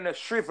 we're going to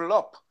shrivel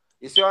up.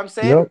 You see what I'm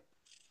saying? Yep.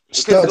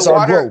 Stunts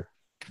our growth.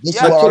 This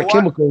is what our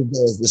chemicals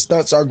does. It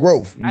stunts our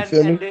growth. You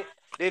feel me?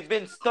 They've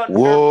been stunting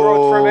our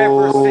growth from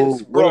ever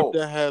since, bro. What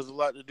if that has a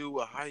lot to do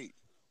with height?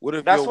 What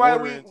if that's why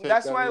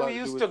we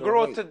used to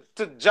grow to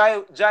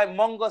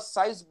humongous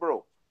size,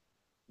 bro.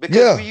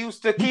 Because we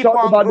used to keep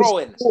on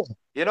growing.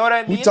 You know what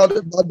I mean? We talked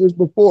about this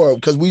before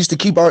because we used to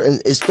keep our,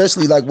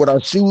 especially like with our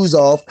shoes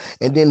off,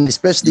 and then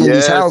especially in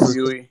these houses,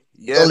 we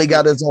only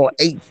got us on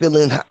 8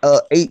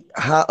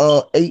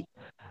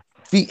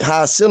 feet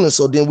high ceiling,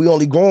 so then we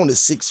only growing to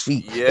 6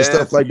 feet and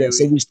stuff like that.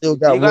 So we still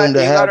got room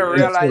to have. You gotta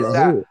realize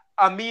that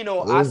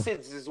amino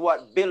acids is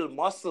what build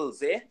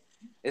muscles, eh?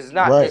 It's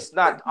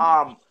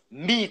not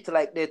meat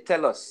like they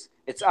tell us.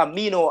 It's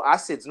amino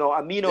acids. No,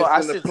 amino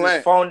acids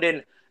is found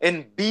in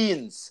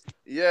beans.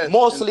 Yes,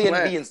 mostly in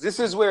beans. This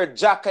is where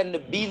Jack and the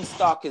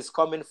Beanstalk is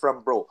coming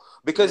from, bro.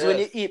 Because when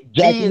you eat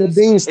beans,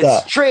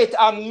 it's straight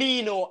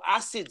amino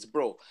acids,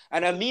 bro.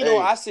 And amino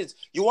acids,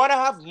 you want to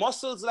have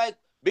muscles like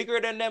bigger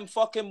than them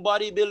fucking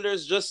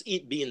bodybuilders, just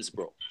eat beans,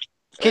 bro.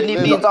 Kidney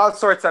beans, all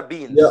sorts of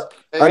beans. Yeah,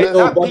 I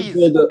know a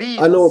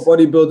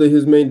bodybuilder,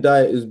 his main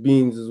diet is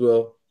beans as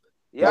well.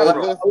 Yeah, I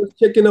was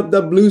checking up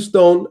that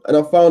Bluestone and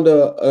I found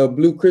a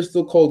blue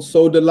crystal called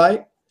Soda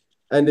Light.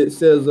 And it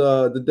says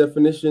the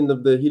definition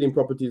of the healing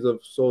properties of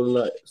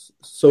soda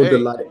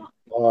light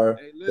are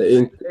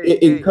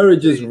it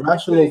encourages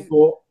rational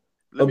thought,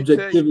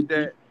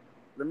 objectivity.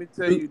 Let me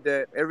tell you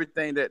that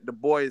everything that the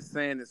boy is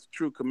saying is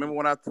true. Cause remember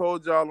when I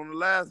told y'all on the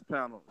last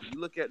panel, you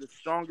look at the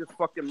strongest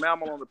fucking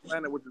mammal on the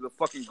planet, which is a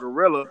fucking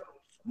gorilla,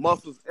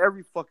 muscles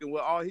every fucking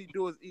way. All he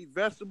do is eat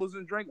vegetables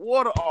and drink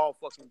water all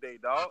fucking day,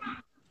 dog.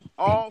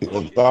 All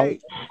fucking day.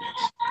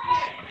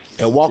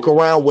 And walk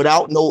around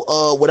without no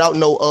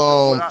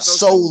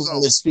soles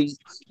on his feet.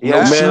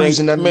 Yeah, no shoes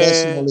and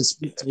nothing on his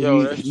feet.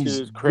 Yo, that shit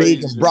is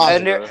crazy.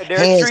 And they're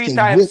 3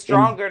 times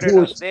stronger than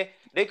us.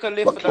 They could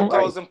lift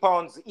 1,000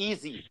 pounds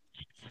easy.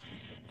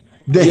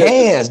 The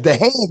hand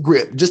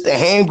grip, just the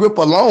hand grip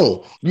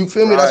alone. You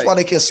feel me? That's why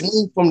they can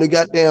swing from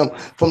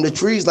the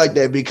trees like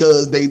that,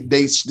 because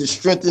they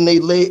strengthen their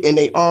leg and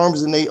their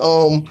arms and they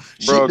Bro,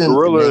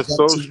 gorilla is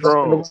so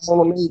strong.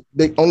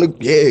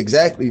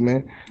 Exactly,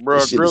 man. Bro,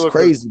 this shit is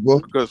crazy, bro.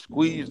 Could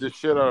squeeze the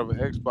shit out of an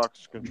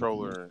Xbox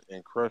controller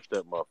and crush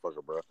that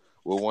motherfucker, bro,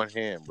 with one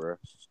hand, bro.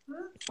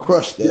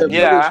 Crush that.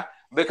 Yeah,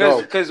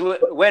 because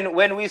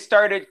when we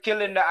started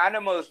killing the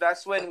animals,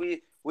 that's when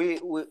we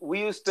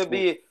used to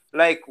be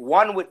like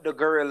one with the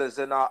gorillas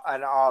and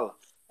all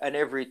and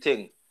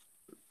everything.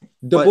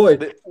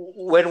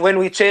 When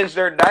we changed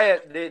their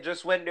diet, they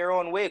just went their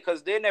own way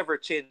because they never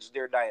changed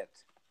their diet.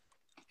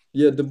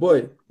 Yeah, the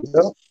boy.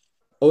 Yeah.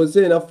 I was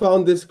saying I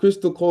found this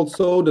crystal called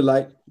Soda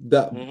Light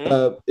that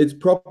its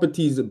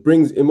properties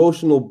brings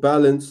emotional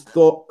balance,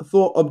 thought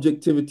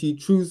objectivity,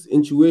 truth,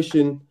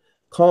 intuition,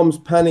 calms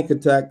panic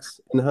attacks,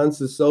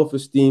 enhances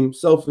self-esteem,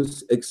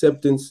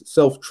 self-acceptance,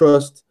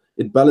 self-trust.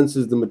 It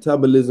balances the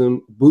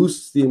metabolism,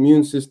 boosts the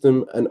immune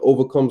system, and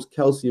overcomes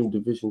calcium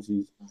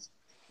deficiencies.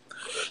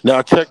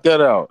 Now check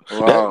that out.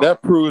 Wow.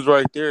 That proves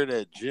right there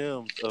that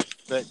gyms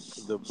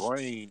affect the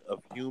brain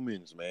of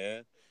humans,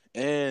 man,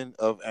 and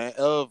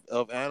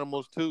of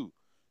animals too.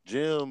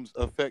 Gyms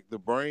affect the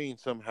brain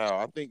somehow.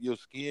 I think your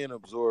skin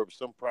absorbs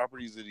some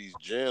properties of these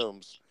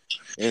gyms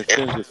and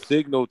sends a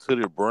signal to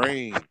the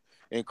brain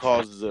and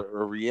causes a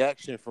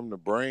reaction from the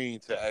brain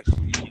to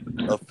actually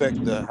affect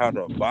how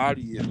the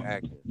body is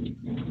acting.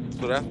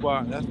 So that's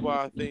why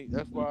I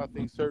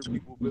think certain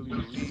people really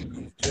believe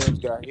these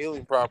gyms got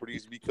healing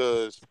properties,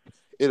 because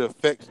it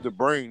affects the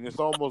brain. It's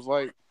almost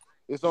like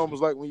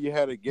when you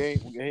had a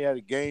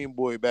Game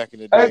Boy back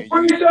in the day.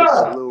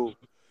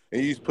 You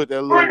used to put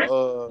that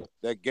little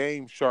that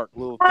Game Shark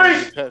little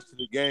thing attached to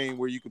the game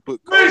where you could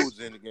put codes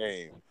in the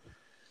game.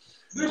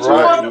 Right,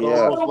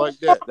 almost like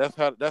that.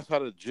 That's how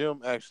the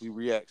gym actually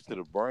reacts to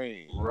the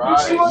brain.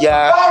 Right.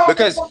 Yeah,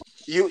 because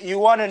you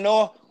want to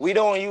know, we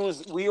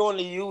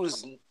only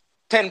use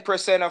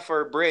 10% of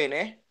our brain,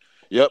 eh?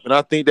 Yep, and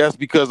I think that's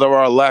because of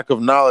our lack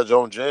of knowledge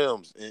on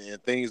gems and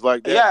things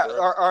like that, Yeah,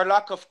 bro. our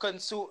lack of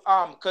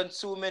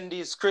consuming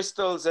these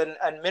crystals and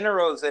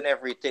minerals and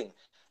everything.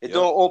 It Yep.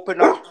 don't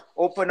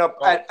open up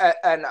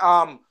and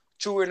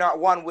true, we're not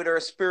one with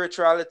our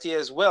spirituality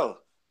as well.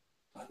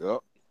 Yep.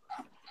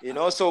 You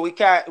know, so we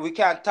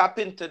can't tap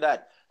into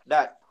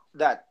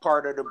that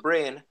part of the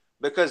brain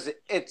because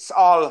it's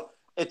all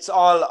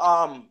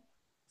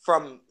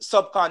from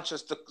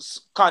subconscious to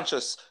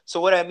conscious.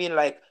 So what I mean,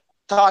 like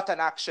thought and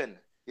action.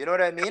 You know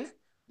what I mean?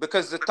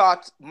 Because the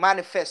thought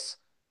manifests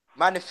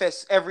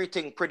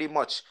everything pretty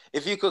much.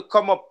 If you could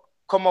come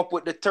up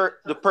with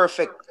the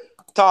perfect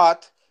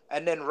thought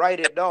and then write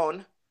it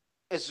down,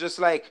 it's just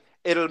like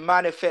it'll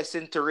manifest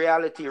into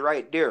reality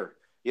right there.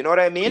 You know what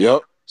I mean?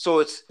 Yep. So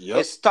it's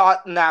Yep.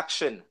 thought and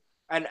action,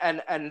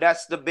 and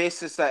that's the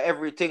basis of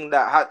everything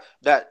that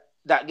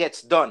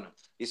gets done.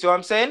 You see what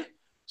I'm saying?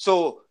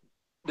 So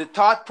the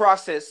thought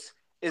process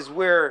is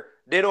where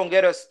they don't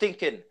get us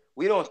thinking.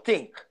 We don't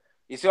think.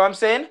 You see what I'm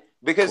saying?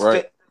 Because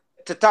Right.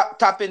 to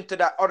tap into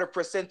that other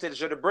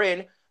percentage of the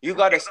brain, you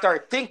got to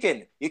start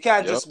thinking. You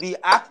can't Yep. just be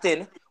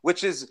acting,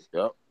 which is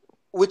Yep.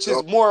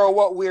 more of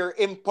what we're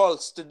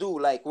impulse to do.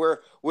 Like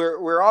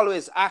we're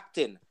always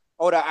acting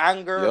out of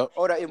anger, Yep.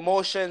 out of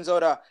emotions,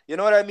 out of, you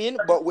know what I mean?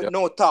 But with Yep.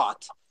 no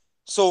thought.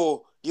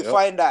 So you Yep.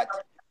 find that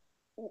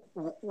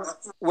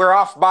we're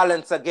off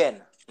balance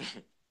again.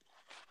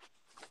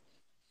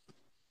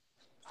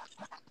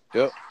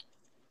 Yep.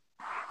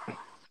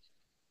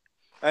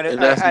 And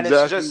And that's and it's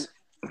exactly just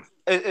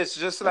it's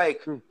just that's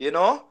like, true. you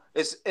know,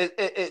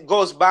 it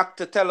goes back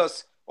to tell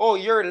us, oh,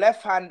 you're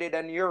left-handed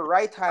and you're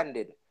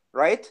right-handed,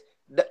 right?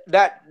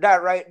 That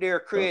right there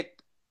Yep.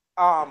 create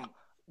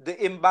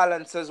the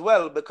imbalance as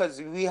well,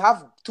 because we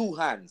have two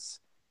hands.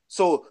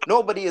 So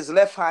nobody is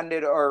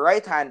left-handed or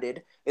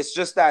right-handed. It's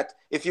just that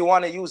if you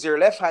want to use your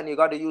left hand, you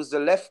got to use the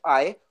left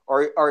eye,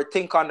 or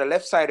think on the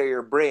left side of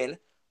your brain.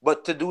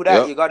 But to do that,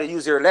 Yep. you got to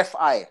use your left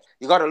eye.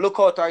 You got to look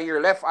out of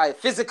your left eye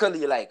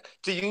physically, like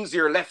to use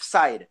your left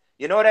side.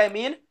 You know what I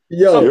mean?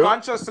 Yo, Yep.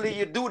 Subconsciously,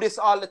 you do this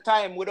all the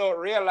time without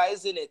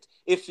realizing it.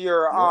 If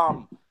you're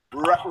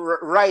Yep.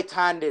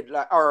 right-handed,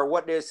 like, or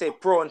what they say,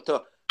 prone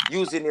to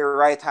using your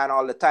right hand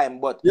all the time.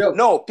 But yo,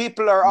 no,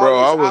 people are Bro,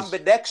 always I was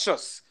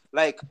ambidextrous.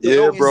 Like, yeah,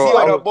 you see bro.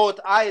 I out of was both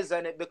eyes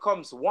and it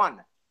becomes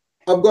one.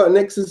 I've got an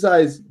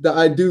exercise that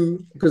I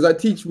do because I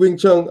teach Wing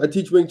Chun. I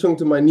teach Wing Chun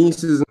to my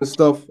nieces and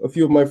stuff, a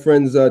few of my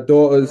friends'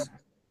 daughters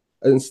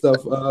and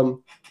stuff.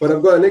 But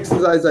I've got an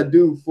exercise I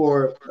do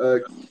for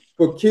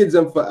kids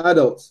and for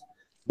adults,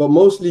 but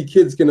mostly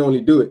kids can only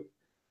do it.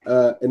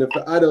 And if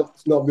the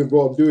adult's not been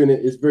brought up doing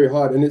it, it's very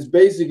hard. And it's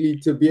basically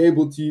to be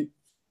able to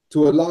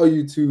allow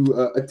you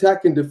to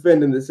attack and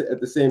defend at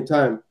the same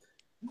time.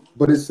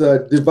 But it's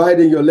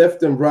dividing your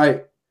left and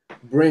right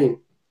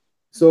brain.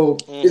 So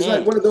it's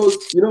like one of those,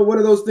 one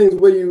of those things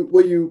where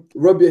you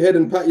rub your head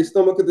and pat your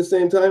stomach at the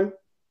same time.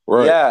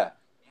 right. Yeah.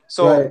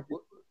 So Right.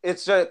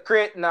 it's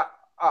creating a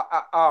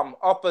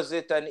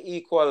opposite and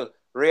equal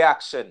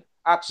reaction,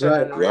 action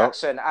Right. and Yep.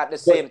 reaction at the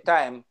But same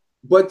time.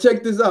 but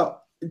check this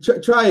out.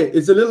 Try it.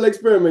 It's a little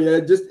experiment. Yeah,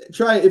 just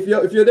try it. If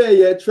you're there,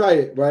 yeah, try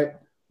it. Right.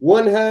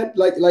 One hand,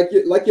 like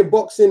you're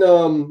boxing.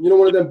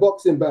 One of them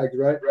boxing bags,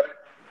 right?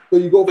 So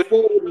you go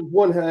forward with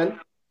one hand,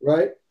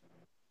 right?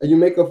 And you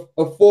make a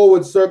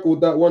forward circle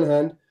with that one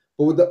hand,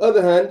 but with the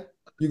other hand,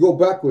 you go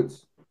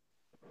backwards.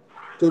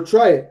 So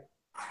try it.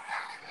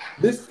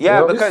 Yeah,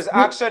 Yep. because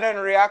action and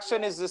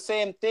reaction is the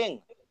same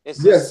thing. It's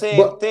the Yes,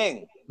 same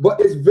thing.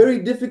 but it's very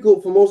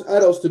difficult for most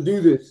adults to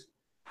do this.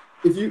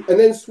 If you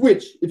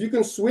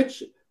can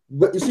switch,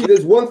 but you see,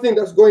 there's one thing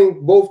that's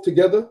going both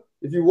together.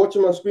 If you watch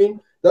on my screen,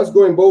 that's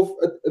going both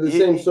at the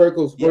same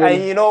circles. Yeah,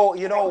 and you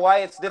know why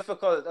it's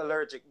difficult,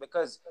 Allergic,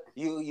 because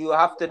you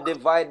have to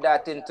divide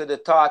that into the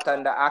thought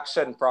and the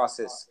action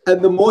process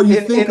And the more you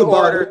think in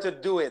about order it, to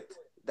do it.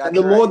 and That's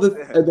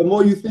the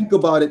more you think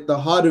about it, the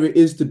harder it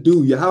is to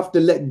do. You have to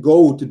let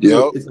go to do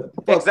Yep. it. It's a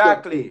fucked up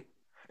exactly. thing.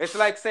 It's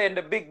like saying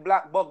the big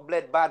black bug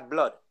bled bad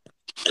blood.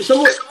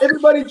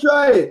 Everybody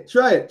try it.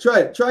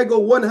 Try go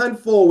one hand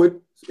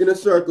forward in a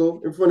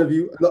circle in front of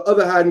you, and the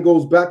other hand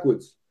goes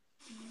backwards.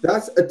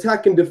 That's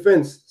attack and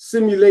defense.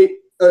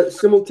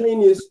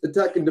 Simultaneous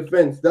attack and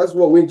defense. That's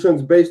what Wing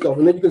Chun's based off.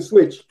 And then you can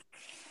switch.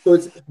 So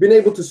it's been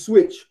able to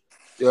switch.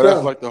 Yeah, that's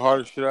Yeah. like the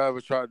hardest shit I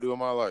ever tried to do in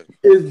my life.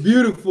 It's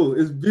beautiful.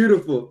 It's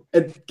beautiful.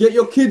 And get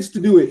your kids to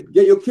do it.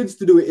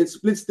 It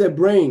splits their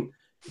brain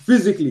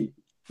physically.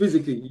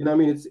 You know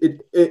what I mean?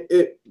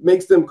 It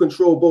makes them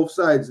control both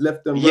sides,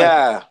 left and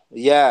right.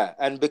 Yeah,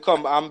 and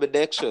become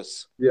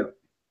ambidextrous. Yeah.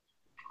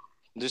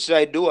 This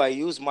I do. I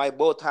use my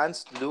both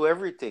hands to do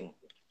everything.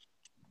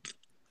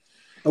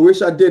 I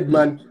wish I did,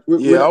 man.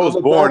 Yeah, I was I'm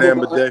a born barber,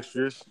 but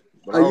ambidextrous.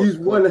 but I was use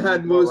one quick to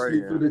hand use my mostly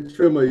right for hand. the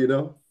trimmer, you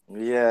know?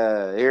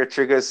 Yeah, here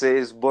Trigger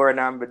says born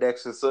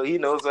ambidextrous, so he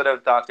knows what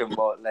I'm talking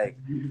about. Like,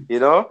 you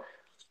know,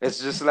 it's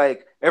just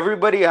like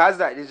everybody has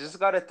that. You just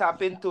gotta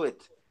tap into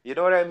it. You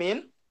know what I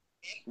mean?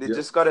 They Yeah.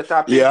 just gotta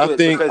tap Yeah, into I it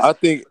think because I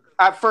think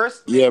at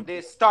first Yeah.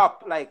 they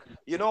stop. Like,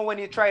 you know, when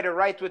you try to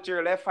write with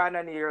your left hand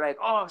and you're like,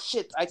 oh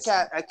shit, I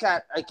can't.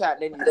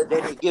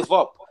 Then you give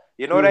up.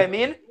 You know what I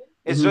mean?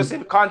 It's just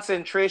in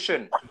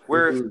concentration,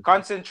 where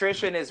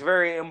concentration is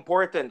very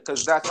important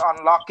because that's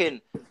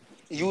unlocking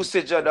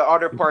usage of the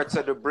other parts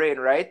of the brain,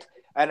 right?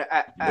 And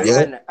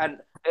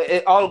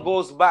it all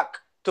goes back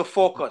to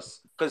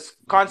focus, because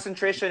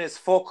concentration is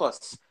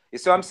focus. You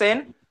see what I'm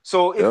saying?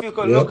 So if you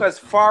could look as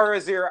far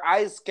as your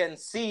eyes can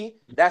see,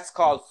 that's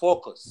called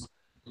focus.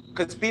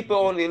 Because people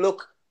only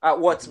look at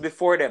what's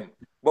before them.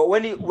 But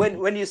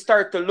when you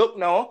start to look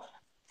now,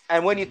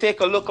 and when you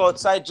take a look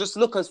outside, just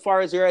look as far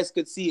as your eyes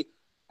could see.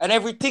 And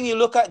everything you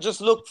look at,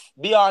 just look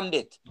beyond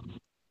it.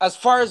 As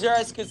far as your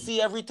eyes could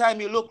see, every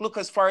time you look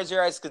as far as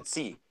your eyes could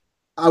see.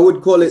 I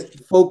would call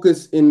it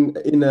focus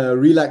in a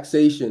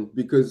relaxation,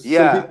 because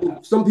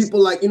some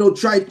people like, you know,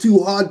 try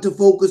too hard to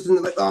focus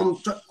and like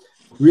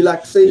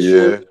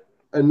relaxation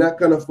and that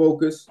kind of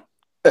focus.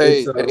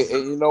 Hey,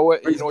 you know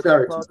what? You know what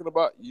y'all talking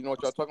about? You know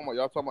what y'all talking about?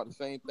 Y'all talking about the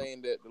same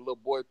thing that the little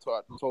boy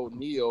told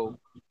Neo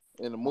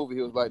in the movie.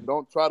 He was like,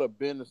 "Don't try to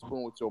bend the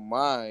spoon with your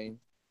mind,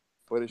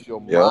 but it's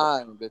your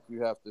mind that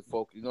you have to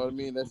focus." You know what I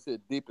mean? That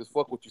shit deep as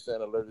fuck. What you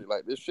saying, Allergic?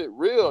 Like, this shit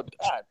real.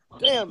 God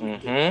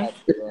damn.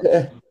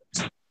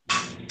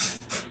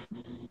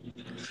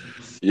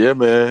 Yeah,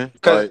 man.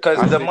 Because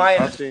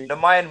Like, the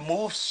mind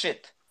moves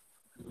shit.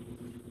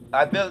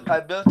 I built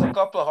a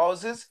couple of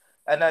houses,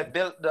 and I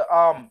built the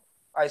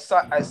I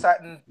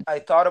sat and I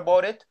thought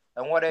about it,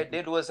 and what I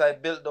did was I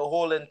built the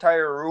whole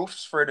entire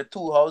roofs for the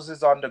two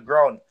houses on the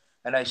ground,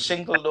 and I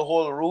shingled the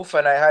whole roof,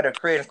 and I had a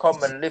crane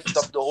come and lift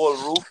up the whole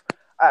roof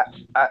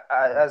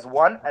as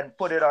one and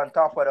put it on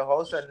top of the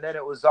house, and then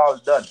it was all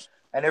done.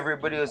 And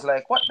everybody was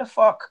like, "What the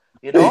fuck?"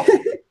 You know?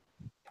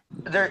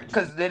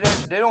 Because they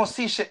don't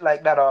see shit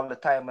like that all the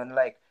time, and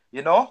like,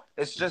 you know,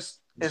 it's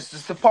just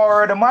the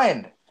power of the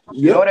mind.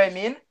 You know what I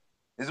mean?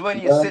 Is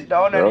when you sit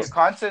down and you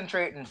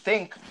concentrate and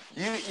think,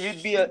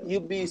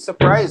 you'd be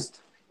surprised.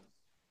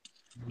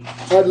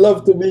 I'd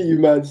love to meet you,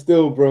 man.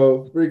 Still,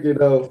 bro,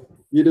 freaking out.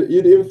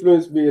 You'd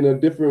influence me in a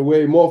different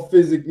way, more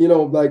physical. You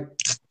know, like.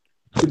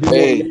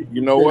 Hey,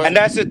 you know what? And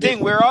that's the thing.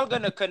 We're all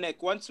gonna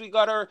connect once we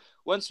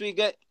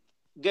get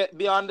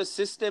beyond the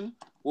system.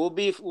 We'll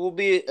be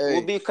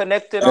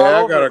connected all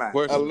over, I got man. a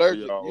question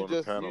Allergic, for y'all on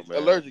the panel, man.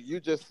 Allergic, you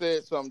just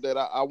said something that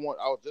I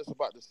was just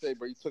about to say,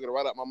 bro. You took it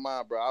right out my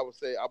mind, bro. I'm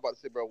about to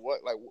say, bro,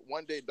 what, like,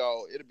 one day,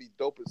 dog, it'll be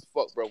dope as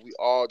fuck, bro. We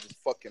all just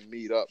fucking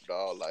meet up,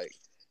 dog. Like,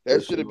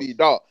 that should be,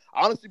 dog.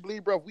 I honestly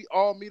believe, bro, if we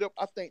all meet up,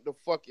 I think it'll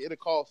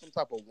cause some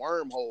type of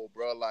wormhole,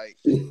 bro. Like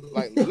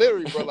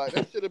literally, bro. Like,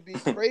 that should be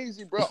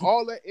crazy, bro.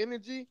 All that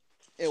energy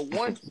in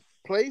one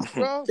place,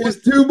 bro.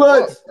 It's too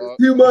much.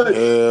 Too much.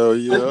 Hell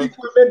yeah. I think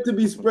we're meant to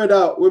be spread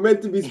out. We're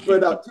meant to be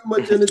spread out. Too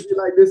much energy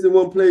like this in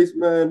one place,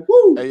 man.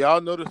 Woo. Hey, y'all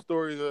know the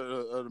stories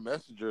of the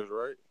messengers,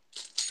 right?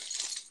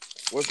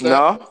 What's that?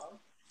 No?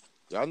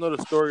 Y'all know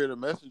the story of the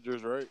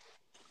messengers, right?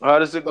 How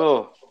does it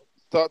go?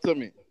 Talk to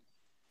me.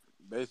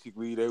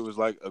 Basically, they was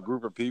like a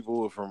group of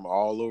people from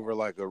all over,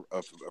 like a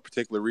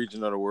particular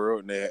region of the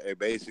world, and they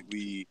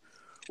basically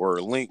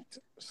were linked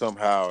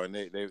somehow, and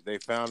they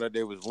found that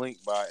they was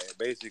linked by,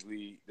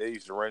 basically they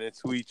used to run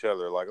into each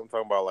other. Like, I'm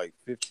talking about like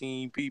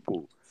 15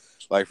 people,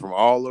 like from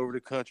all over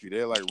the country.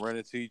 They're like run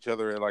into each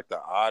other in like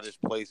the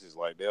oddest places.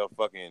 Like, they'll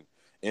fucking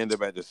end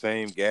up at the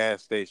same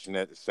gas station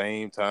at the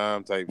same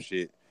time type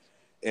shit.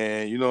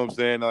 And you know what I'm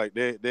saying? Like,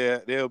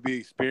 they'll be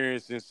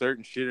experiencing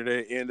certain shit, or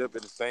they end up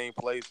in the same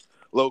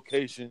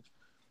location,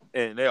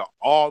 and they'll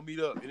all meet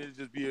up, and it'll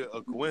just be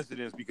a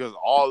coincidence, because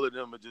all of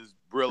them will just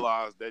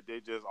realize that they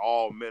just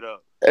all met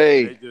up.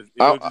 Hey, it'll just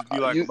be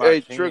like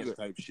about Trigger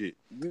type shit.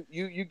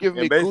 You give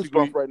me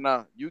goosebumps right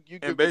now. You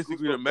and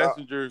basically the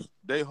messengers,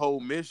 their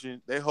whole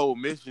mission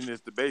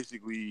is to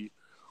basically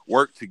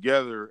work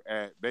together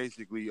at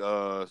basically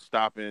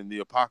stopping the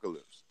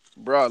apocalypse.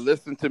 Bro,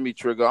 listen to me,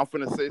 Trigger. I'm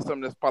finna say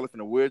something that's probably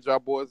finna weird y'all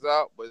boys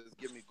out, but it's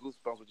giving me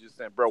goosebumps what you're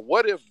saying, bro.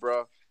 What if,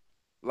 bro,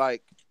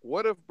 like,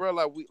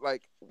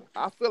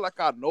 I feel like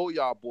I know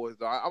y'all boys,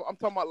 though. I'm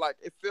talking about, like,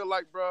 it feel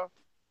like, bro,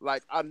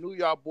 like, I knew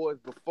y'all boys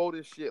before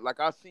this shit.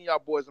 Like, I seen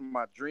y'all boys in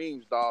my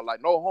dreams, dog.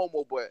 Like, no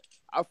homo, but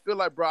I feel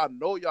like, bro, I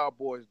know y'all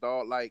boys,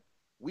 dog. Like,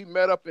 we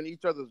met up in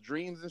each other's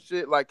dreams and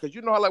shit. Like, because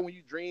you know how, like, when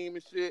you dream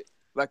and shit,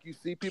 like, you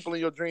see people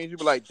in your dreams, you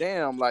be like,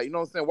 damn, like, you know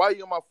what I'm saying? Why are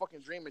you in my fucking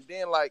dream? And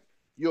then, like,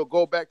 you'll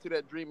go back to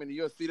that dream and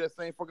you'll see that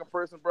same fucking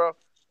person, bro.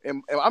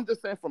 And I'm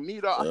just saying, for me,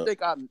 though, I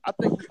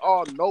think we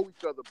all know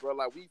each other, bro.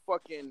 Like,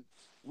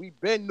 we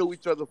been knew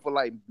each other for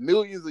like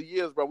millions of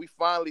years, bro. We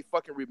finally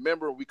fucking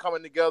remember, we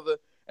coming together,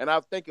 and I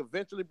think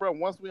eventually, bro,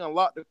 once we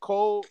unlock the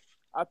code,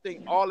 I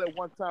think all at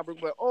one time, bro,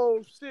 like,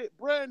 oh shit,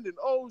 Brandon,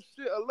 oh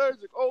shit,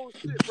 Allergic, oh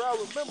shit, bro,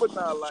 I remember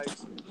now, like,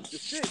 the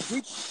shit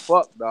deep as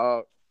fuck,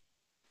 dog.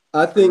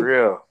 I think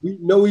we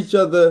know each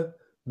other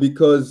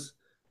because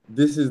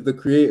this is the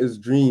creator's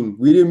dream.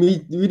 We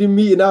didn't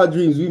meet in our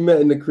dreams. We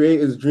met in the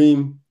creator's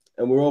dream,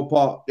 and we're all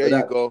part there of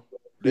that you go.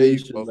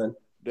 Creation, man.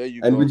 There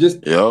you and go. we're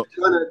just trying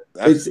to,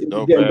 it's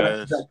getting back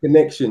to that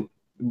connection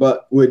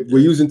but we're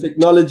using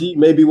technology.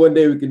 Maybe one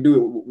day we can do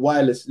it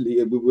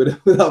wirelessly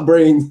with our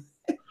brains.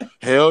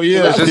 Hell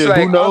yeah, It's just shit.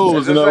 like Who knows?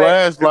 it's In just the like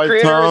last the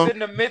creator is lifetime, in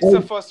the midst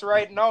of us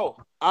right now.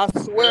 I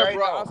swear, Right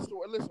bro. now. I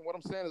swear. Listen, what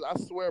I'm saying is, I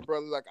swear, bro.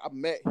 Like I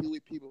met Huey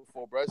people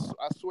before, bro.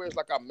 I swear it's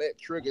like I met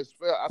Triggers.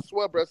 I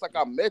swear, bro. It's like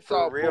I met For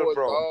y'all real, boys,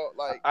 bro. dog.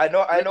 Like I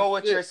know real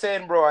what shit. you're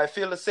saying, bro. I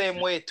feel the same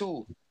way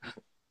too.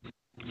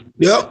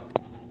 Yep.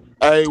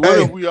 hey, what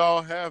Hey, if we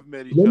all have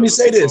met each let other me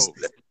say this.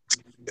 before?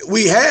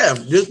 We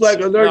have, just like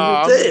Nah,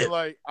 Allergic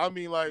said. I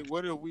mean, like,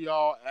 what if we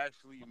all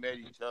actually met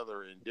each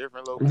other in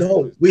different locations,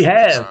 No, we different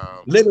have.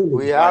 times, Literally.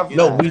 We like have in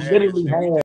No, the met. we past, literally and we have.